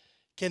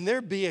 "Can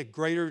there be a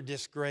greater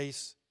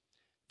disgrace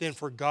than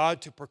for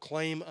God to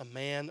proclaim a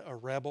man a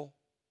rebel,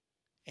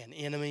 an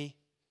enemy,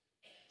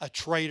 a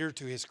traitor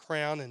to his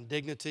crown and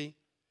dignity,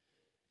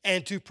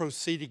 and to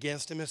proceed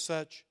against him as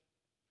such?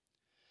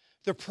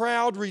 The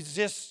proud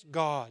resists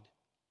God.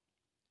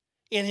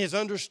 In his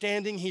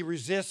understanding, he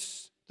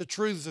resists the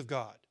truths of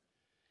God.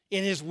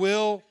 In his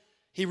will,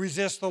 he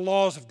resists the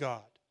laws of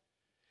God.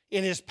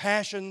 In his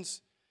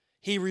passions,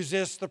 he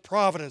resists the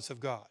providence of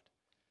God.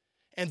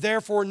 And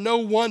therefore, no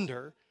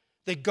wonder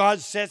that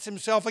God sets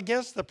himself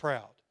against the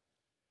proud.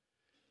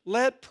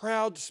 Let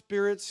proud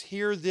spirits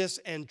hear this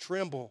and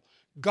tremble.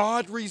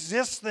 God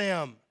resists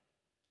them.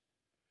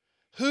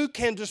 Who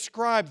can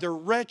describe the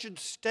wretched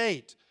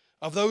state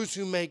of those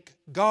who make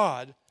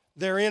God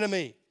their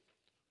enemy?"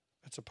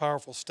 That's a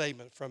powerful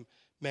statement from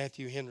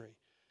Matthew Henry.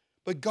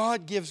 But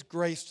God gives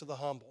grace to the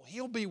humble.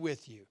 He'll be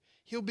with you.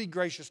 He'll be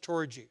gracious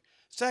towards you.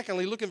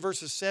 Secondly, look in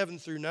verses 7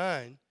 through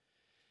 9,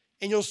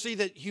 and you'll see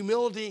that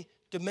humility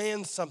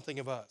demands something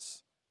of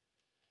us.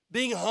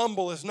 Being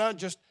humble is not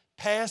just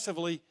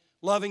passively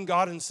loving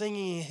God and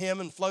singing a hymn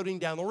and floating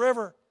down the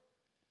river.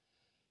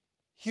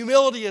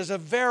 Humility is a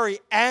very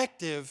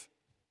active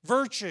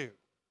virtue.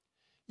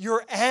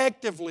 You're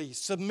actively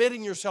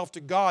submitting yourself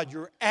to God.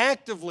 You're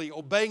actively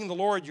obeying the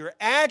Lord. You're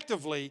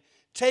actively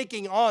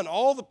taking on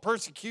all the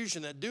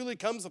persecution that duly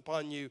comes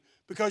upon you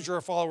because you're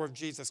a follower of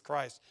Jesus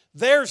Christ.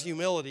 There's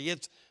humility.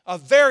 It's a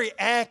very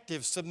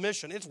active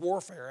submission. It's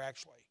warfare,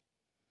 actually.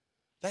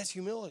 That's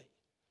humility.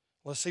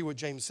 Let's see what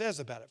James says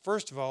about it.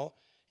 First of all,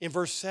 in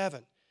verse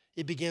 7,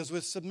 it begins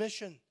with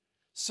submission.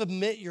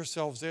 Submit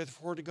yourselves,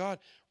 therefore, to God.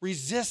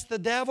 Resist the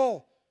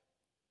devil,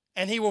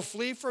 and he will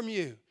flee from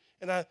you.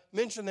 And I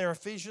mentioned there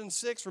Ephesians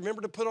 6,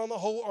 remember to put on the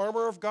whole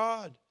armor of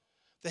God,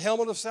 the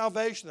helmet of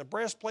salvation, the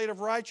breastplate of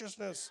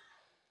righteousness,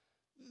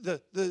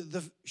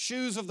 the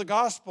shoes of the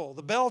gospel,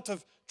 the belt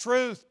of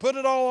truth. Put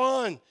it all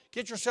on.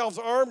 Get yourselves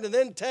armed, and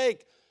then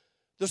take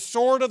the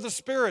sword of the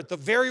Spirit, the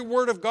very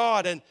word of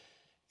God,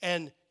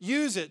 and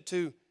use it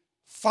to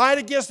fight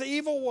against the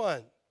evil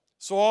one.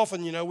 So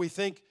often, we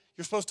think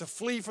you're supposed to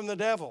flee from the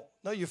devil.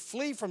 No, you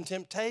flee from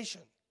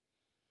temptation.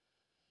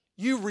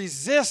 You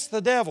resist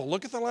the devil.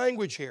 Look at the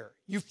language here.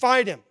 You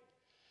fight him.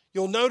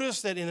 You'll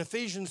notice that in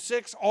Ephesians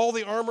 6, all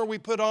the armor we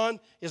put on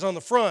is on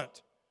the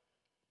front.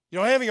 You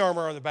don't have any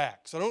armor on the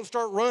back, so don't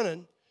start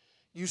running.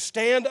 You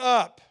stand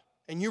up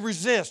and you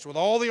resist with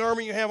all the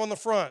armor you have on the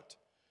front.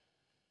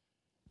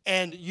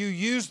 And you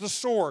use the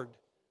sword.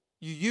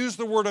 You use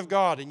the word of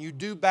God and you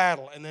do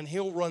battle, and then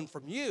he'll run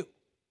from you.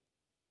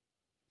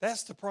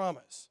 That's the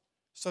promise.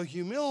 So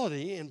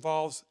humility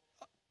involves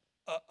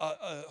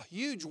a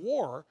huge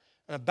war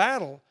and a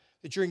battle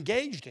that you're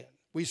engaged in.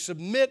 We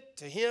submit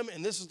to him,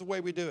 and this is the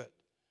way we do it.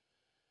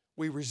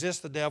 We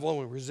resist the devil, and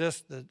we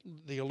resist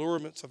the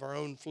allurements of our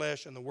own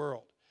flesh and the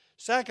world.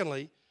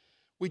 Secondly,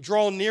 we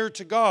draw near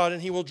to God,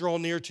 and he will draw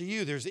near to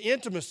you. There's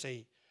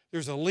intimacy,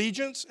 there's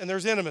allegiance, and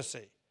there's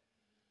intimacy.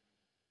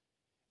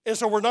 And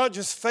so we're not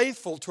just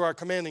faithful to our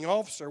commanding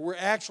officer, we're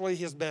actually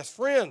his best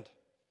friend.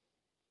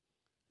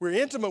 We're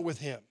intimate with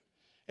him.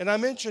 And I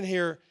mention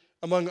here,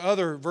 among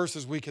other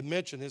verses we could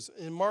mention, is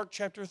in Mark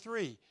chapter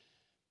 3.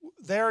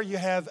 There you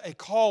have a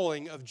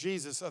calling of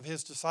Jesus, of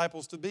his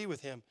disciples, to be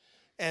with him.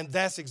 And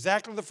that's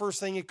exactly the first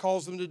thing he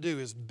calls them to do,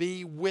 is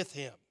be with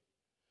him.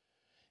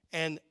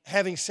 And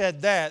having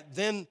said that,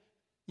 then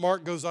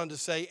Mark goes on to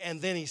say,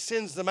 and then he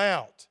sends them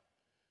out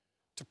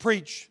to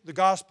preach the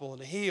gospel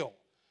and to heal.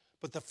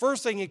 But the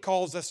first thing he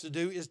calls us to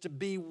do is to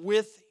be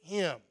with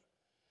him.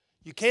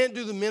 You can't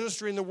do the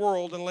ministry in the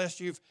world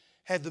unless you've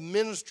had the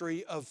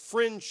ministry of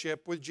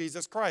friendship with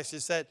Jesus Christ.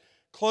 It's that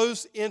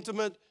close,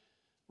 intimate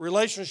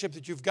relationship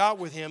that you've got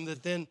with him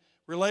that then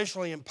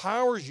relationally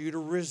empowers you to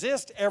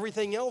resist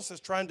everything else that's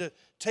trying to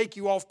take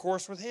you off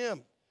course with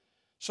him.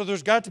 So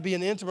there's got to be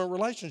an intimate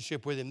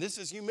relationship with him. This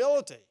is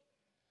humility.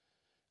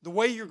 The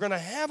way you're going to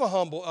have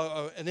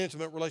an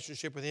intimate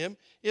relationship with him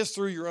is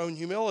through your own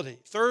humility.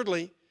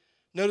 Thirdly,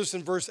 notice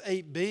in verse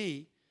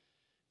 8b,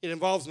 it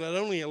involves not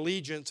only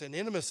allegiance and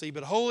intimacy,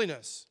 but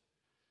holiness.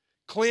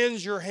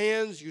 Cleanse your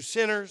hands, you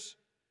sinners.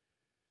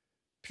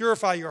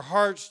 Purify your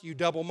hearts, you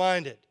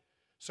double-minded.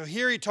 So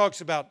here he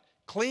talks about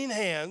clean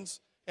hands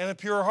and a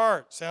pure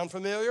heart. Sound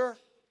familiar?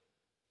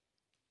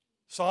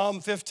 Psalm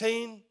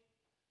 15,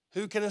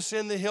 who can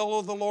ascend the hill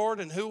of the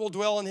Lord and who will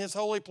dwell in his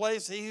holy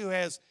place? He who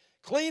has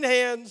clean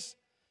hands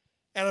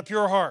and a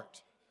pure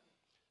heart.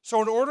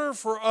 So in order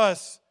for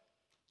us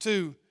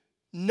to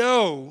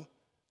know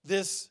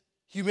this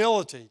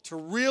humility, to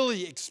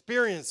really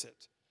experience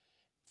it,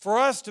 for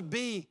us to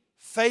be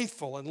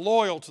faithful and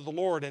loyal to the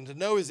Lord and to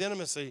know his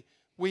intimacy,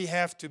 we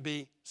have to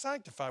be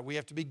sanctified. We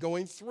have to be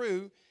going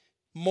through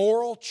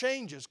moral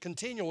changes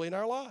continually in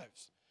our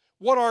lives.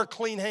 What are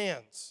clean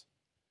hands?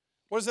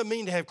 What does it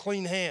mean to have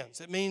clean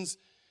hands? It means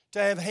to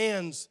have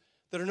hands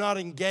that are not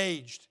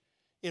engaged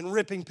in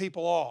ripping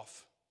people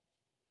off,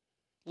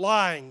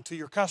 lying to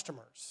your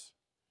customers,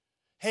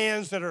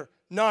 hands that are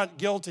not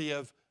guilty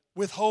of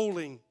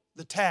withholding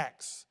the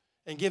tax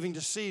and giving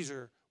to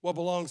Caesar what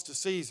belongs to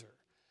Caesar,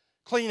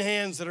 clean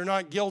hands that are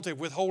not guilty of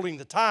withholding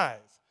the tithe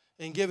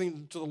and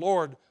giving to the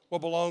Lord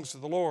what belongs to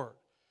the Lord,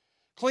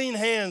 clean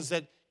hands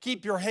that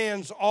keep your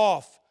hands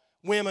off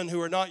women who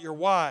are not your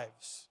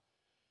wives,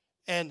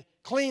 and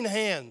clean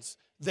hands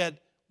that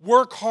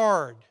work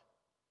hard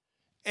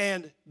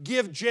and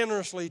give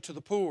generously to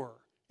the poor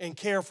and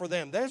care for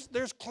them.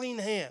 There's clean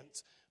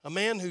hands. A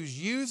man who's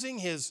using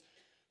his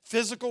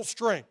physical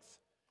strength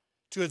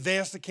to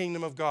advance the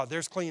kingdom of God.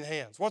 There's clean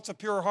hands. What's a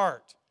pure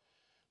heart?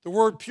 The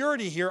word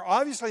purity here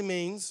obviously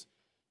means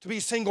to be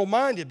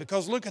single-minded,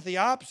 because look at the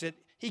opposite.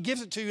 He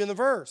gives it to you in the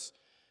verse.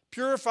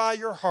 Purify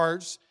your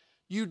hearts,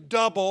 you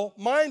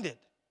double-minded.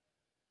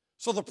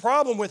 So the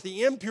problem with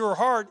the impure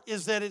heart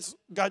is that it's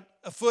got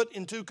a foot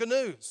in two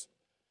canoes.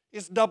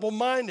 It's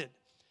double-minded.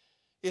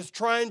 It's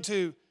trying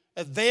to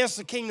advance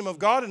the kingdom of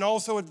God and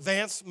also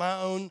advance my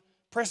own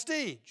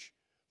prestige,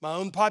 my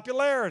own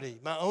popularity,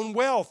 my own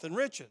wealth and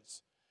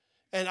riches.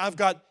 And I've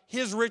got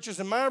his riches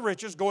and my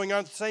riches going on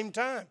at the same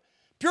time.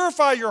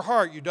 Purify your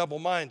heart, you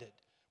double-minded,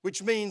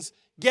 which means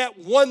get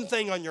one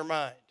thing on your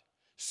mind.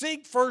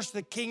 Seek first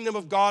the kingdom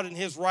of God and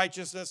his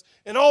righteousness,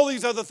 and all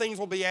these other things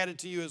will be added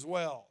to you as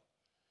well.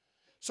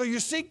 So you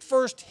seek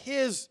first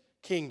his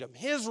kingdom,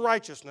 his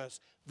righteousness.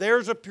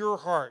 There's a pure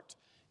heart,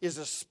 is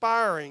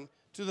aspiring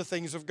to the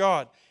things of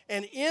God.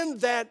 And in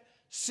that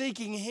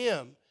seeking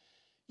him,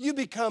 you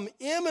become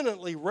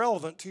eminently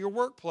relevant to your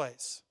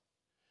workplace.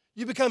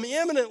 You become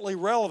eminently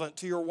relevant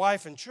to your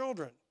wife and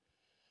children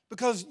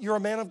because you're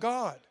a man of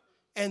God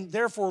and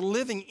therefore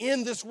living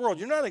in this world.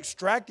 You're not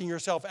extracting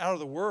yourself out of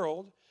the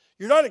world.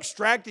 You're not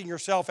extracting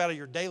yourself out of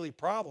your daily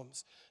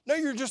problems. No,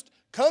 you're just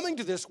coming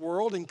to this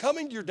world and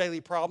coming to your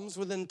daily problems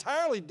with an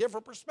entirely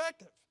different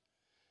perspective.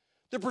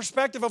 The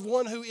perspective of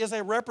one who is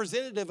a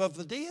representative of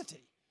the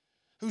deity,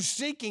 who's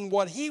seeking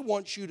what he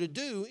wants you to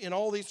do in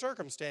all these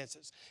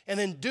circumstances, and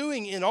then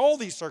doing in all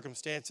these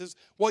circumstances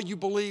what you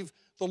believe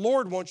the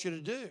Lord wants you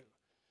to do.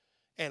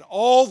 And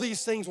all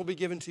these things will be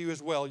given to you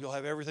as well. You'll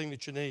have everything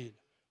that you need.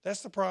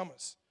 That's the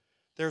promise.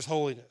 There's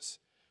holiness.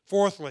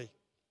 Fourthly,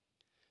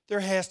 there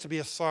has to be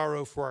a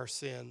sorrow for our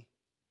sin.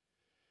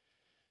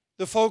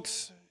 The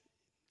folks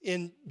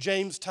in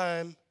James'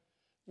 time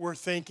were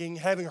thinking,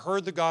 having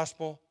heard the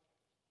gospel,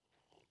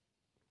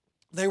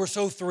 they were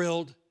so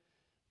thrilled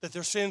that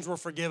their sins were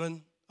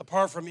forgiven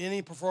apart from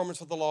any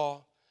performance of the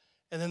law.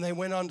 And then they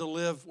went on to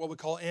live what we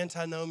call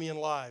antinomian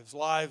lives,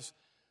 lives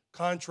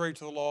contrary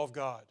to the law of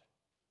God.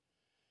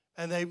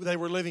 And they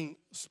were living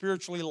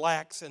spiritually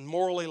lax and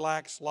morally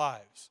lax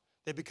lives.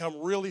 They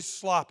become really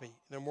sloppy in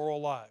their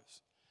moral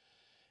lives.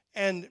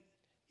 And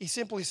he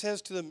simply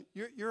says to them,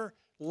 you're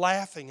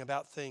laughing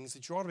about things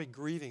that you ought to be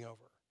grieving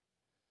over.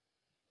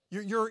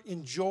 You're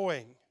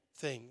enjoying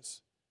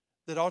things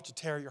that ought to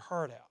tear your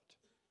heart out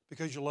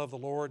because you love the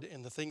Lord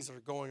and the things that are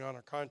going on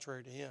are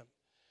contrary to him.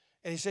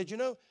 And he said,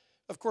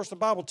 of course, the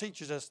Bible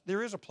teaches us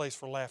there is a place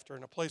for laughter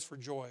and a place for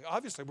joy.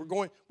 Obviously,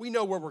 we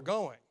know where we're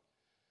going.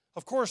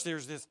 Of course,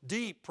 there's this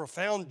deep,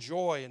 profound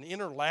joy and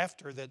inner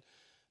laughter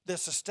that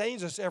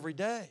sustains us every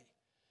day.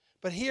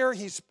 But here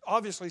he's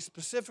obviously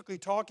specifically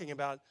talking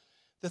about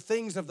the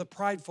things of the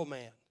prideful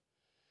man,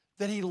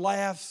 that he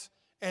laughs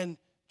and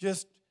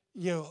just,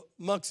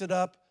 mucks it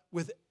up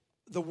with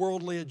the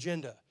worldly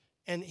agenda.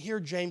 And here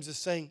James is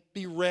saying,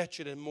 be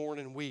wretched and mourn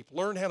and weep.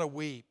 Learn how to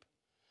weep.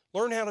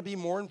 Learn how to be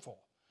mournful.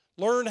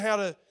 Learn how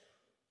to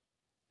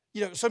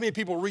You know, so many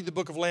people read the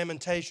book of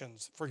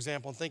Lamentations, for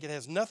example, and think it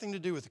has nothing to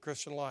do with the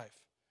Christian life.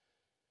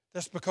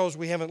 That's because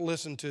we haven't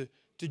listened to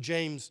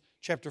James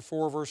chapter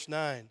 4, verse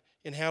 9,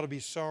 in how to be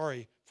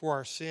sorry for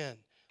our sin.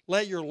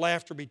 Let your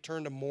laughter be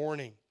turned to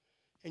mourning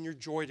and your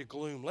joy to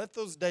gloom. Let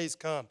those days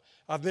come.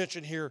 I've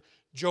mentioned here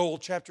Joel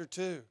chapter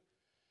 2,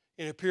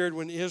 in a period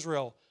when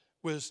Israel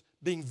was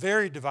being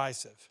very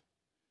divisive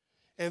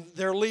and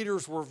their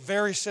leaders were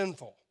very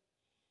sinful.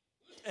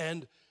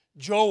 And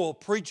Joel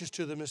preaches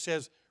to them and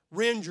says,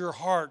 rend your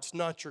hearts,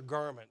 not your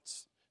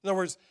garments. In other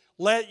words,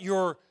 let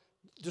your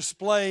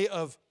display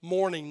of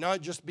mourning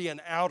not just be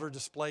an outer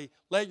display.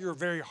 Let your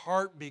very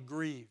heart be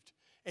grieved,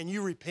 and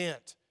you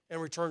repent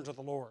and return to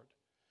the Lord.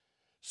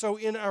 So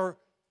in our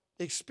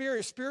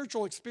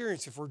spiritual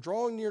experience, if we're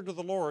drawing near to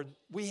the Lord,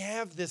 we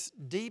have this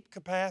deep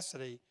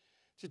capacity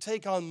to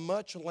take on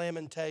much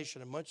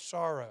lamentation and much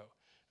sorrow.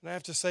 And I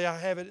have to say, I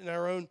have it in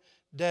our own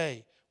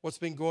day, what's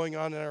been going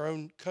on in our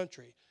own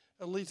country.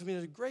 It leads me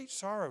to great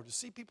sorrow to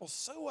see people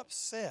so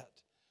upset,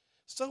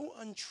 so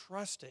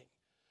untrusting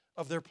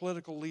of their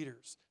political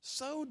leaders,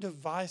 so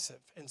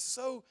divisive and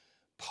so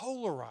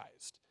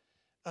polarized.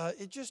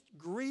 It just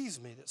grieves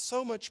me that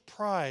so much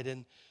pride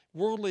and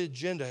worldly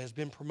agenda has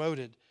been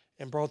promoted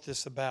and brought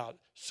this about.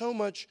 So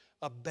much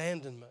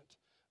abandonment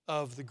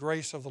of the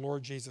grace of the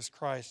Lord Jesus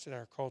Christ in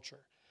our culture.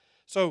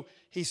 So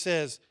he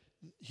says,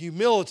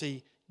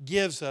 humility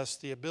gives us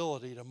the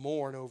ability to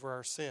mourn over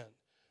our sin.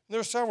 And there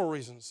are several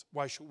reasons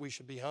why we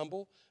should be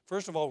humble.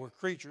 First of all, we're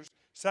creatures.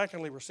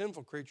 Secondly, we're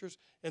sinful creatures.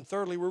 And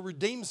thirdly, we're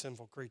redeemed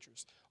sinful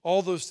creatures.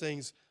 All those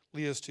things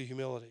lead us to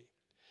humility.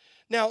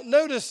 Now,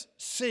 notice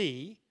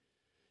C.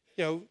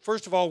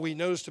 First of all, we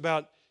noticed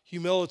about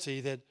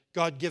humility that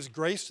God gives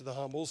grace to the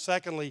humble.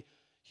 Secondly,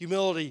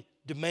 humility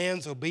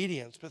demands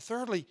obedience. But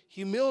thirdly,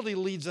 humility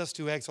leads us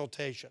to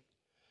exaltation.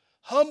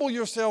 Humble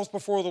yourselves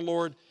before the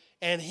Lord,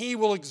 and He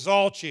will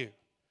exalt you.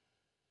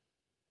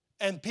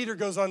 And Peter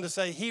goes on to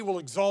say, He will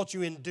exalt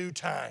you in due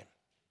time.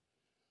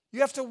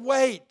 You have to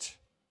wait.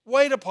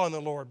 Wait upon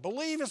the Lord.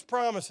 Believe His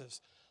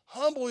promises.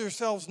 Humble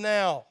yourselves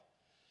now.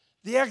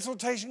 The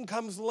exaltation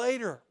comes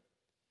later.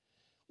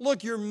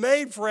 Look, you're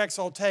made for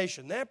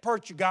exaltation. That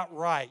part you got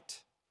right.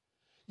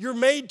 You're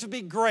made to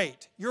be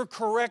great. You're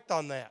correct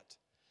on that.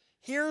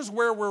 Here's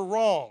where we're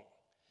wrong,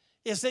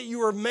 is that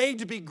you are made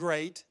to be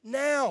great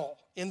now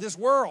in this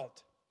world.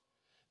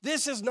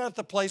 This is not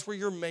the place where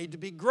you're made to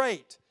be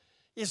great.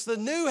 It's the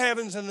new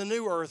heavens and the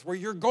new earth where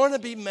you're going to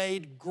be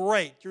made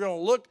great. You're going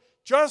to look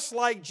just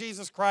like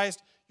Jesus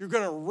Christ. You're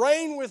going to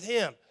reign with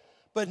Him.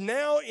 But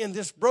now in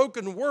this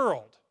broken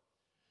world,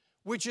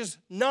 which is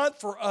not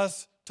for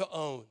us to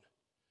own.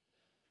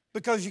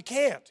 Because you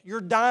can't.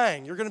 You're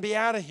dying. You're going to be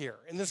out of here.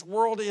 And this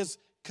world is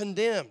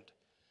condemned.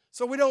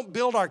 So we don't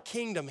build our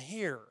kingdom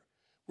here.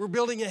 We're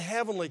building a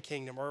heavenly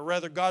kingdom, or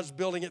rather God's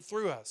building it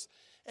through us.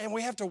 And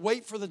we have to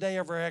wait for the day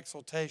of our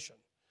exaltation.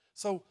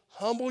 So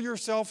humble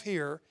yourself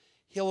here.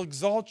 He'll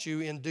exalt you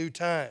in due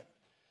time.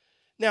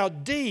 Now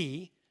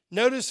D,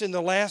 notice in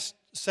the last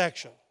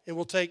section, and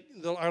we'll take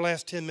our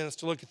last 10 minutes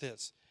to look at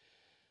this.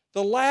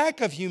 The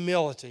lack of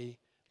humility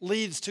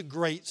leads to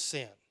great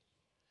sin.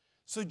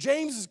 So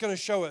James is going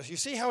to show us. You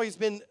see how he's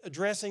been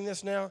addressing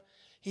this now?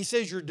 He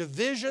says your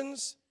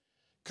divisions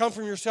come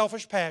from your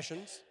selfish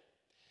passions.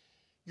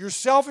 Your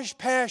selfish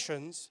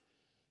passions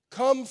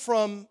come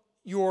from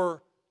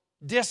your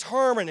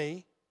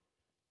disharmony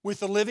with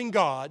the living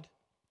God.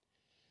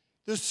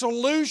 The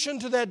solution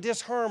to that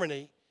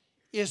disharmony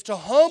is to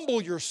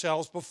humble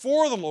yourselves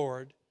before the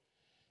Lord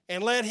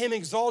and let Him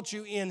exalt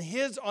you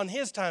on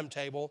His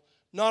timetable,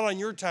 not on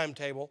your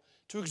timetable,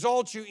 to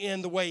exalt you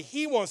in the way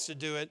He wants to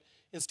do it,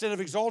 instead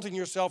of exalting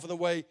yourself in the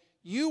way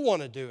you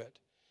want to do it.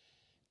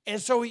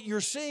 And so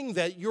you're seeing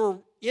that your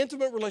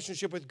intimate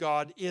relationship with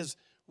God is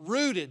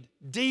rooted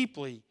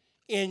deeply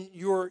in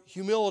your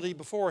humility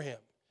before Him.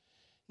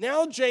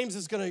 Now James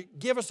is going to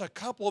give us a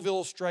couple of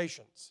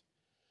illustrations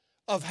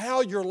of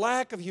how your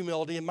lack of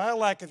humility and my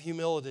lack of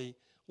humility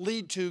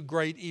lead to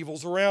great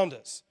evils around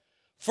us.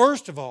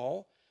 First of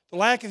all, the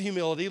lack of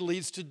humility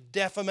leads to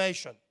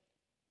defamation.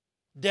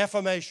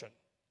 Defamation.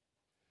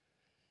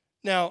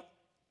 Now,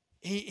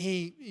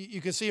 you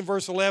can see in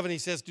verse 11, he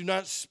says, do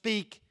not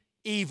speak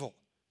evil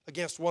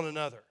against one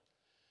another.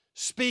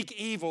 Speak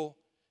evil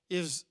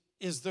is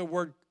the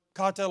word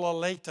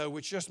katalaleto,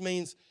 which just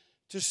means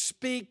to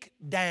speak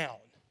down.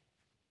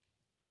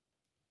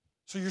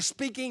 So you're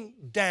speaking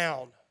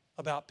down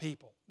about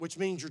people, which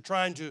means you're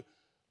trying to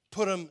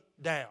put them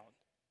down.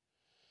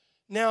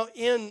 Now,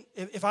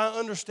 if I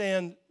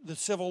understand the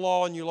civil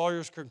law, and you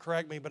lawyers can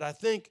correct me, but I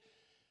think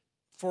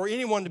for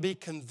anyone to be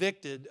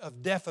convicted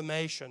of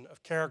defamation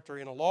of character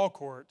in a law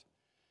court,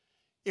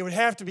 it would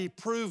have to be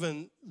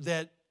proven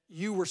that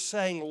you were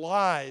saying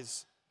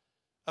lies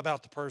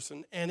about the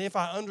person. And if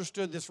I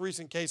understood this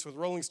recent case with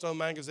Rolling Stone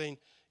magazine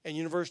and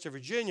University of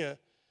Virginia,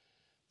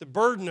 the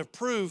burden of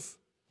proof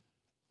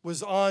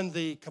was on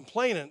the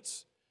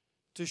complainants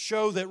to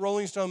show that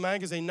Rolling Stone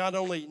magazine not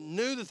only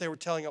knew that they were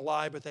telling a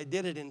lie, but they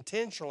did it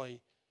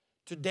intentionally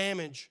to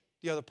damage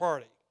the other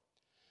party.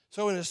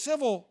 So in a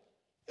civil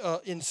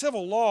in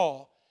civil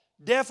law,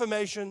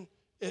 defamation,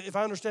 if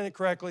I understand it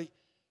correctly,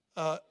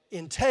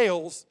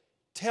 entails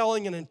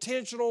telling an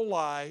intentional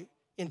lie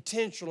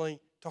intentionally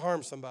to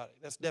harm somebody.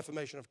 That's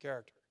defamation of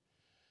character.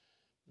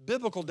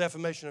 Biblical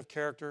defamation of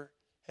character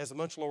has a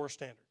much lower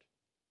standard.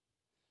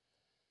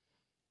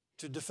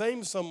 To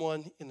defame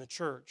someone in the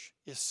church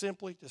is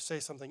simply to say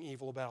something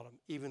evil about them,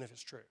 even if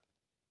it's true.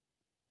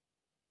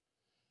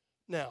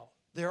 Now,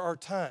 there are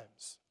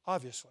times,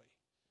 obviously,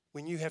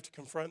 when you have to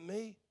confront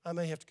me, I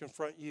may have to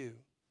confront you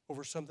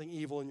over something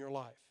evil in your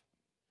life.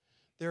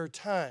 There are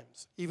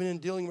times, even in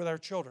dealing with our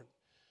children,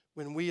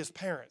 when we as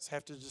parents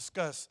have to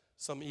discuss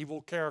some evil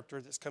character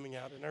that's coming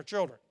out in our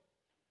children.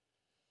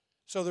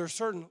 So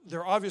there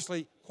are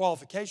obviously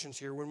qualifications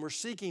here when we're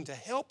seeking to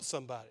help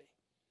somebody.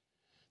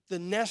 The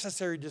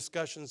necessary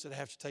discussions that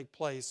have to take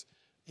place,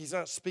 he's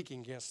not speaking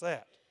against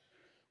that.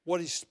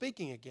 What he's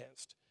speaking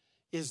against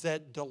is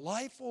that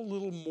delightful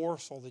little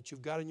morsel that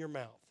you've got in your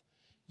mouth.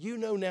 You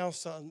know now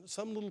some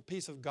little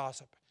piece of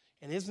gossip,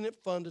 and isn't it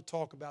fun to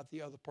talk about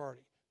the other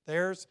party?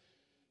 There's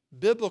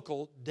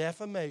biblical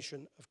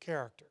defamation of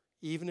character,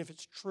 even if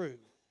it's true.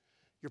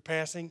 You're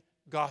passing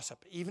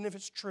gossip, even if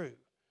it's true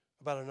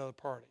about another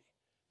party.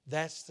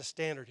 That's the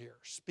standard here.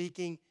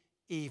 Speaking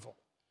evil,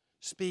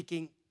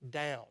 speaking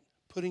down,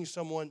 putting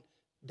someone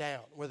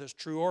down, whether it's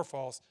true or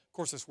false. Of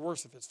course, it's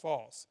worse if it's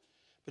false,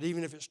 but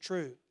even if it's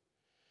true.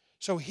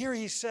 So here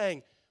he's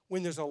saying,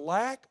 when there's a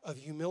lack of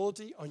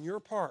humility on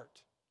your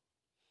part,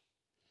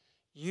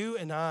 you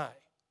and I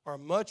are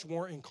much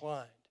more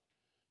inclined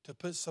to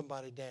put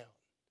somebody down.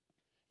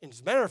 And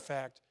as a matter of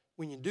fact,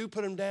 when you do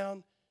put them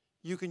down,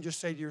 you can just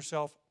say to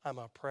yourself, I'm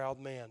a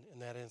proud man in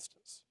that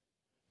instance.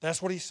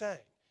 That's what he's saying.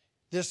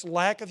 This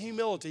lack of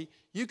humility,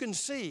 you can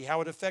see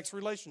how it affects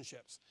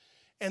relationships.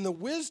 And the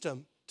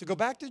wisdom, to go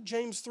back to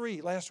James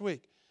 3 last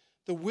week,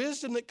 the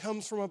wisdom that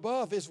comes from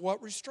above is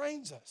what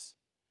restrains us.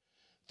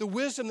 The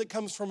wisdom that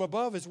comes from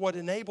above is what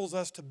enables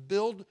us to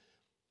build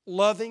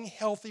loving,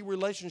 healthy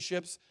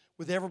relationships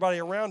with everybody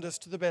around us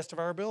to the best of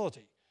our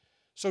ability.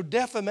 So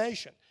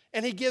defamation.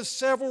 And he gives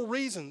several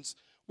reasons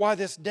why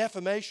this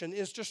defamation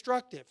is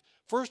destructive.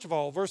 First of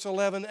all, verse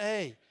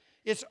 11a,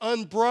 it's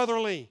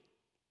unbrotherly.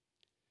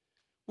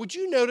 Would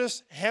you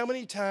notice how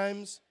many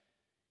times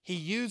he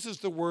uses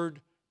the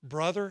word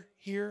brother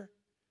here?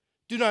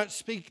 Do not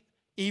speak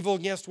evil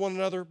against one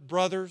another,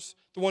 brothers.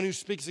 The one who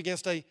speaks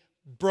against a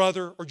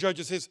brother or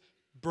judges his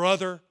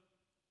brother.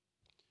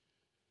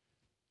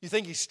 You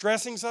think he's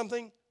stressing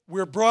something?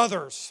 We're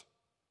brothers.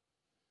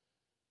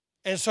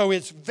 And so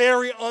it's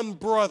very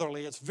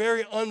unbrotherly, it's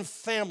very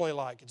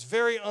unfamily-like, it's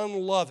very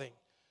unloving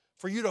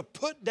for you to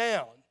put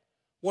down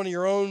one of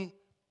your own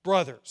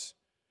brothers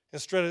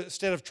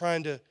instead of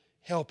trying to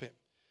help him.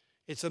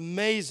 It's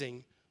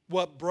amazing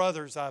what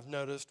brothers, I've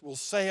noticed, will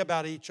say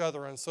about each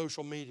other on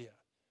social media.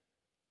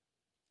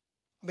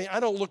 I mean, I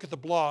don't look at the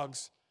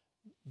blogs,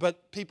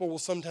 but people will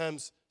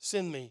sometimes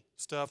send me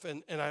stuff,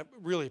 and I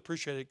really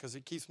appreciate it because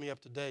it keeps me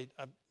up to date.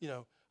 I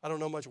don't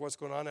know much of what's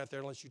going on out there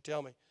unless you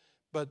tell me.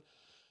 But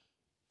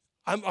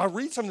I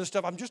read some of this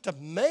stuff. I'm just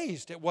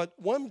amazed at what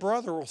one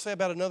brother will say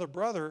about another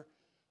brother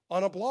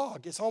on a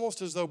blog. It's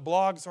almost as though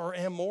blogs are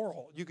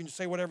immoral. You can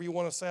say whatever you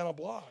want to say on a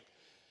blog.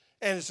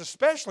 And it's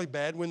especially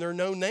bad when there are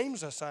no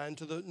names assigned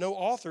to no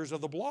authors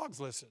of the blogs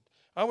listed.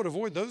 I would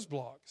avoid those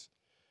blogs.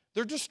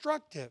 They're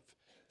destructive.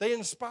 They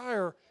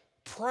inspire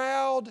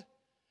proud,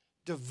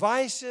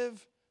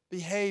 divisive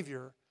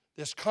behavior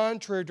that's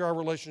contrary to our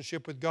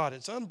relationship with God.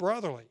 It's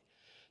unbrotherly.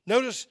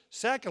 Notice,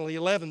 secondly,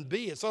 11b,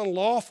 it's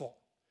unlawful.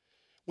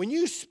 When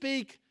you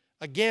speak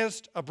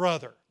against a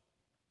brother,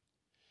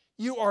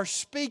 you are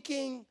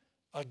speaking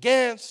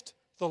against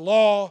the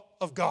law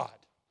of God.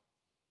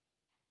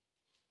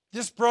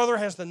 This brother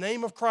has the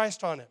name of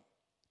Christ on him.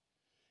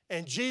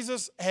 And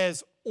Jesus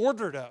has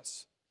ordered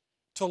us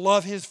to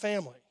love his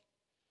family.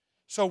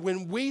 So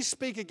when we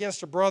speak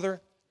against a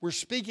brother, we're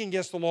speaking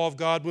against the law of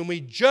God. When we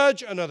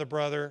judge another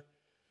brother,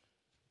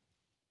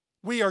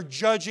 we are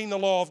judging the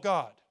law of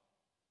God.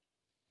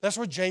 That's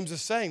what James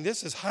is saying.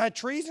 This is high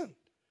treason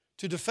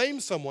to defame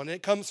someone, and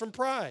it comes from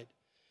pride.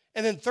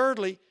 And then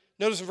thirdly,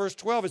 notice in verse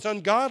 12, it's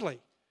ungodly.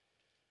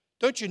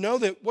 Don't you know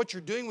that what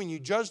you're doing when you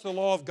judge the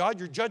law of God,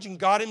 you're judging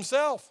God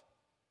himself?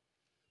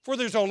 For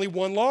there's only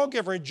one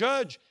lawgiver and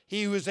judge,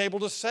 he who is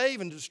able to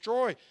save and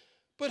destroy.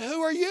 But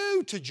who are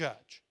you to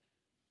judge?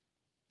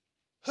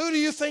 Who do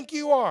you think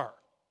you are?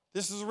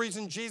 This is the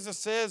reason Jesus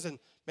says in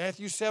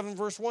Matthew 7,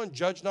 verse 1,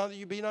 judge not that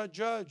you be not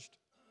judged.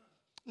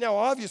 Now,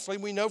 obviously,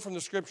 we know from the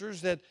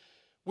Scriptures that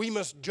we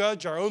must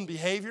judge our own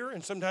behavior,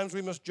 and sometimes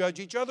we must judge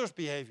each other's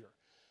behavior,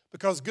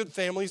 because good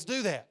families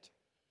do that.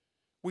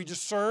 We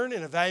discern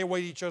and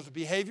evaluate each other's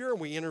behavior, and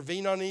we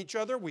intervene on each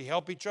other, we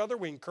help each other,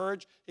 we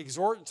encourage,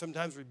 exhort, and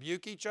sometimes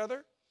rebuke each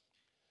other.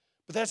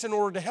 But that's in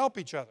order to help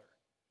each other.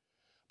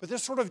 But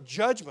this sort of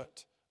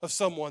judgment of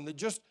someone that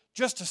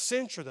just to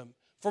censure them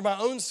for my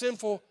own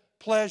sinful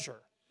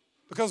pleasure,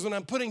 because when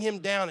I'm putting him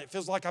down, it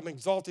feels like I'm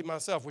exalting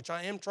myself, which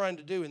I am trying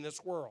to do in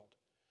this world,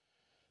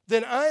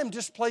 then I am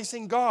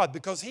displacing God,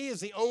 because he is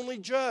the only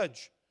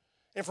judge.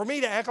 And for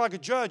me to act like a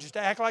judge is to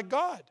act like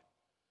God.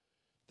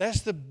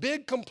 That's the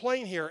big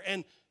complaint here.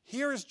 And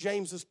here is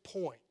James's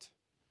point.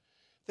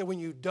 That when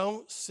you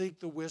don't seek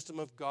the wisdom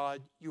of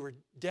God, you are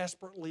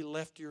desperately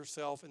left to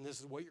yourself, and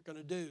this is what you're going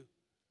to do.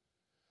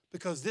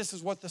 Because this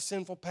is what the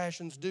sinful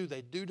passions do.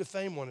 They do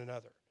defame one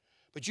another.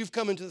 But you've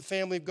come into the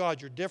family of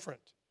God. You're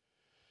different.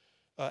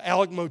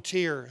 Alec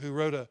Motyer, who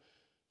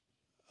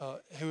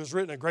has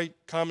written a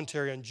great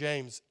commentary on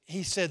James,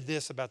 he said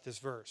this about this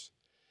verse.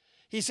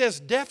 He says,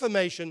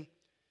 defamation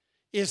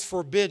is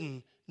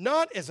forbidden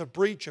not as a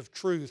breach of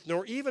truth,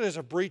 nor even as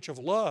a breach of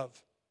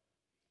love,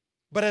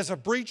 but as a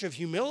breach of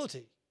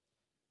humility.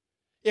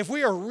 If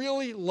we are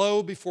really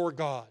low before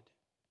God,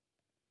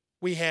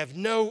 we have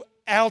no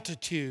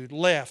altitude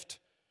left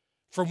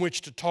from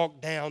which to talk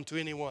down to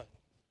anyone.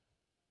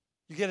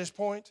 You get his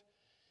point?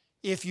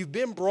 If you've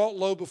been brought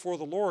low before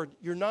the Lord,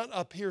 you're not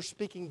up here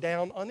speaking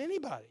down on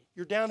anybody.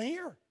 You're down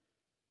here.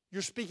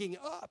 You're speaking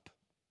up,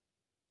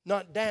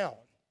 not down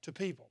to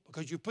people,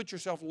 because you put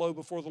yourself low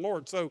before the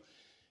Lord. So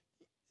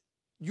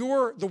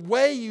the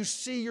way you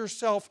see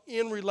yourself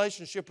in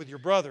relationship with your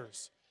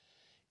brothers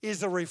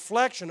is a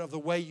reflection of the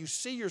way you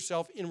see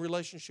yourself in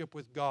relationship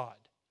with God.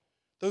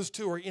 Those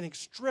two are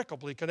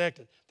inextricably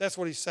connected. That's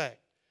what he's saying.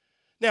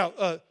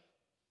 Now,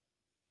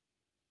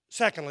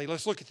 secondly,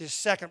 let's look at this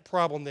second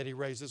problem that he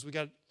raises. We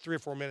got 3 or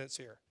 4 minutes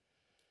here.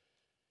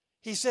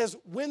 He says,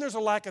 when there's a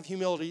lack of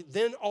humility,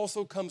 then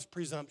also comes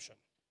presumption.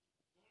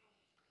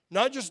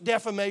 Not just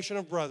defamation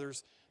of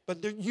brothers,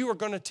 but you are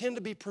going to tend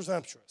to be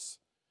presumptuous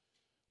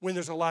when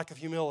there's a lack of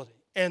humility.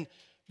 And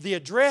the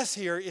address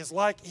here is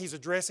like he's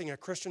addressing a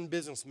Christian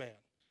businessman.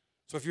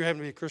 So if you happen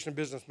to be a Christian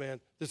businessman,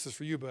 this is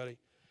for you, buddy.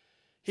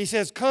 He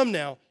says, come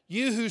now,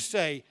 you who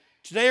say,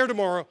 today or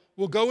tomorrow,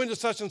 we'll go into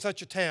such and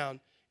such a town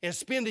and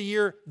spend a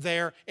year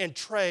there and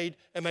trade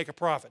and make a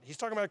profit. He's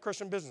talking about a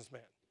Christian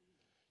businessman.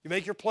 You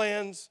make your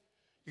plans.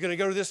 You're going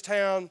to go to this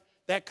town,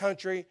 that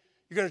country.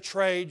 You're going to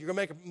trade. You're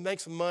going to make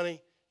some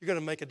money. You're going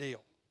to make a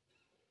deal.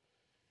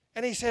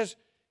 And he says,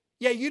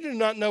 yeah, you do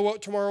not know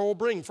what tomorrow will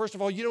bring. First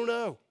of all, you don't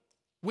know.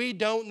 We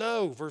don't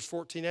know, verse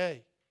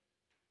 14a.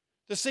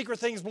 The secret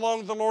things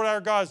belong to the Lord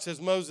our God,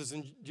 says Moses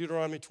in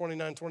Deuteronomy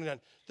 29:29.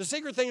 The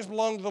secret things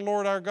belong to the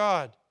Lord our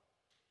God.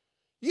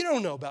 You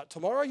don't know about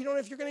tomorrow. You don't know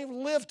if you're going to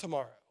even live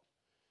tomorrow.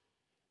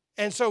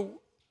 And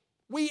so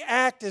we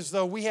act as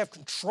though we have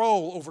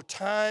control over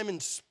time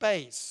and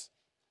space.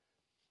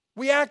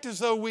 We act as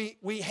though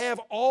we have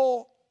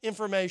all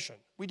information.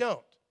 We don't.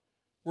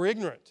 We're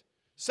ignorant.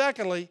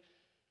 Secondly,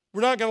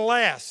 we're not going to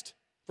last.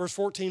 Verse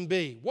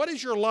 14b. What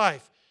is your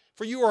life?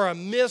 For you are a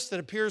mist that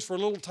appears for a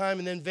little time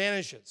and then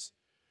vanishes.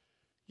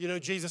 You know,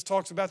 Jesus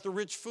talks about the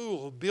rich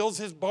fool who builds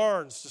his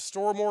barns to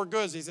store more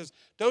goods. He says,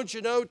 don't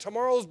you know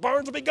tomorrow's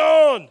barns will be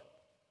gone?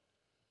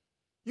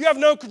 You have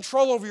no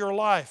control over your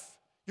life.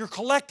 You're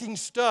collecting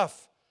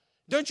stuff.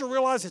 Don't you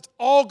realize it's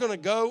all going to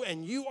go,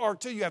 and you are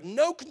too? You have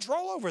no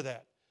control over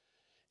that.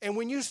 And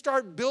when you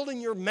start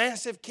building your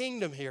massive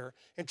kingdom here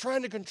and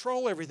trying to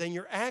control everything,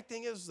 you're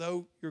acting as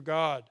though you're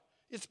God.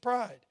 It's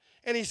pride.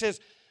 And he says,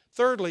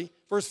 thirdly,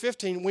 verse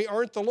 15, we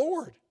aren't the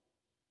Lord.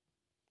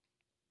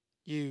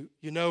 You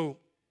know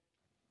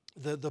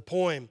the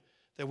poem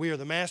that we are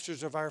the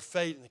masters of our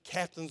fate and the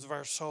captains of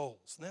our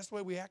souls. And that's the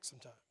way we act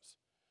sometimes.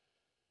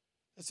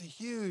 It's a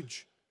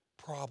huge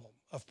problem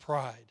of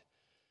pride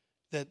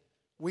that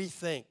we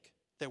think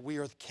that we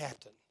are the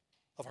captain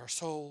of our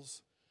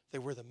souls,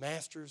 that we're the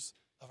masters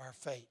of our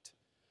fate.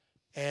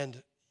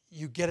 And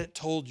you get it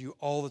told you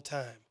all the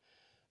time.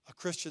 A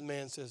Christian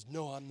man says,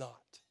 no, I'm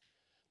not.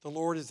 The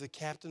Lord is the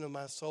captain of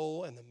my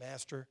soul and the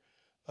master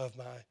of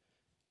my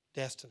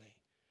destiny.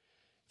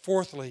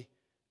 Fourthly,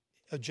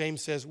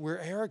 James says, we're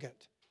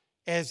arrogant.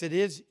 As it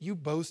is, you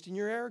boast in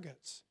your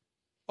arrogance.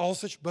 All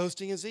such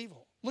boasting is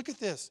evil. Look at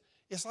this.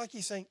 It's like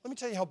he's saying, let me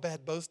tell you how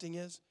bad boasting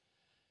is.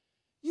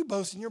 You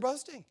boast in your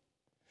boasting.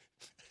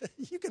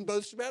 You can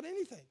boast about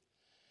anything.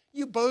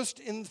 You boast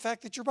in the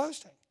fact that you're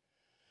boasting.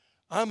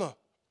 I'm a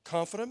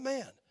confident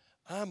man.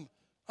 I'm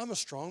a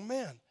strong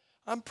man.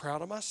 I'm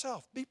proud of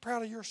myself. Be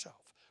proud of yourself.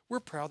 We're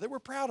proud that we're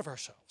proud of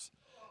ourselves.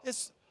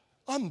 It's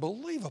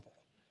unbelievable.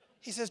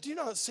 He says, do you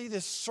not see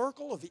this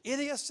circle of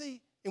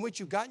idiocy in which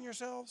you've gotten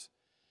yourselves?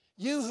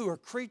 You who are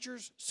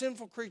creatures,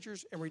 sinful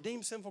creatures, and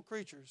redeemed sinful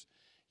creatures,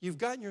 you've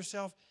gotten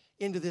yourself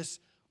into this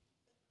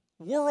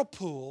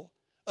whirlpool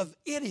of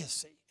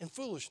idiocy and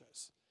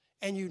foolishness.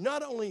 And you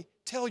not only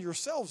tell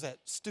yourselves that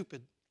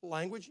stupid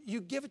language,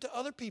 you give it to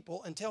other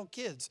people and tell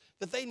kids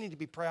that they need to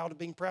be proud of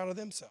being proud of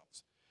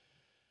themselves.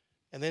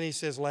 And then he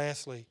says,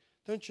 lastly,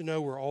 don't you know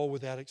we're all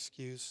without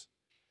excuse?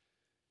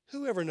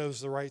 Whoever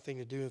knows the right thing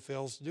to do and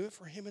fails to do it,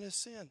 for him it is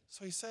sin.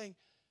 So he's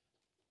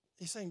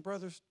saying,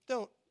 brothers,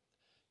 don't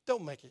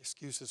make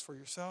excuses for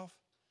yourself.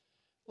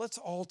 Let's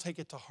all take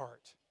it to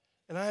heart.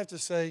 And I have to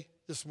say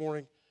this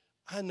morning,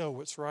 I know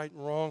what's right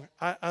and wrong.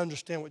 I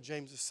understand what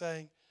James is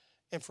saying.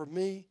 And for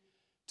me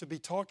to be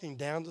talking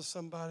down to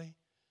somebody,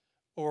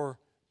 or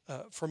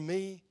for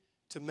me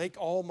to make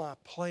all my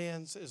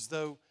plans as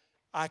though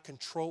I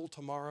control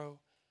tomorrow,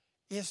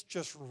 It's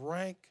just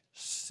rank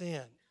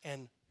sin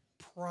and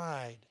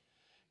pride.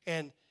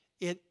 And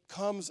it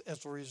comes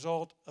as a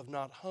result of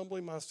not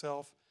humbling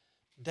myself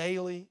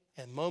daily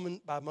and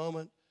moment by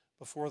moment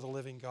before the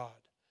living God.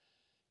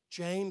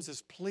 James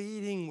is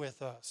pleading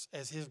with us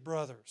as his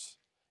brothers,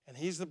 and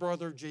he's the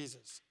brother of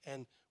Jesus,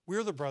 and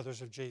we're the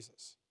brothers of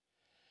Jesus.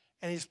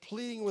 And he's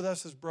pleading with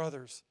us as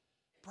brothers,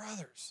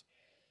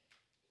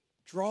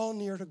 draw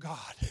near to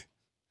God,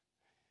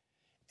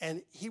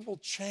 and he will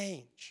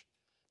change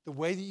the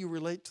way that you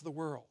relate to the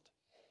world.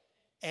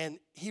 And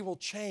he will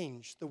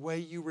change the way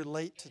you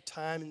relate to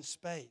time and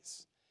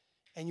space.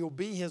 And you'll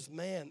be his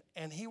man,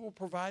 and he will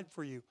provide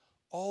for you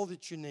all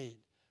that you need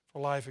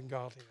for life and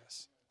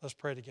godliness. Let's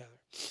pray together.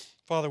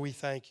 Father, we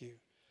thank you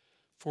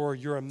for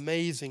your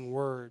amazing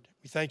word.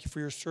 We thank you for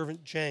your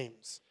servant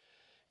James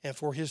and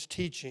for his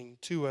teaching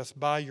to us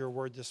by your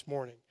word this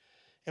morning.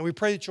 And we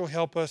pray that you'll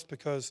help us,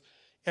 because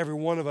every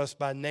one of us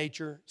by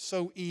nature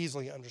so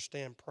easily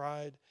understand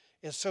pride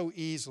and so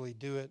easily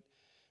do it.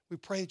 We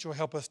pray that you'll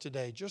help us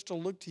today just to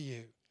look to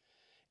you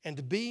and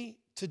to be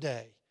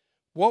today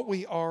what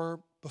we are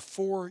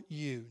before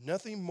you,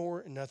 nothing more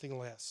and nothing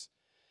less,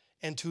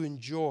 and to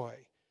enjoy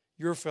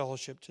your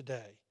fellowship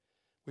today.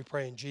 We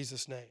pray in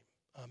Jesus' name.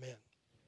 Amen.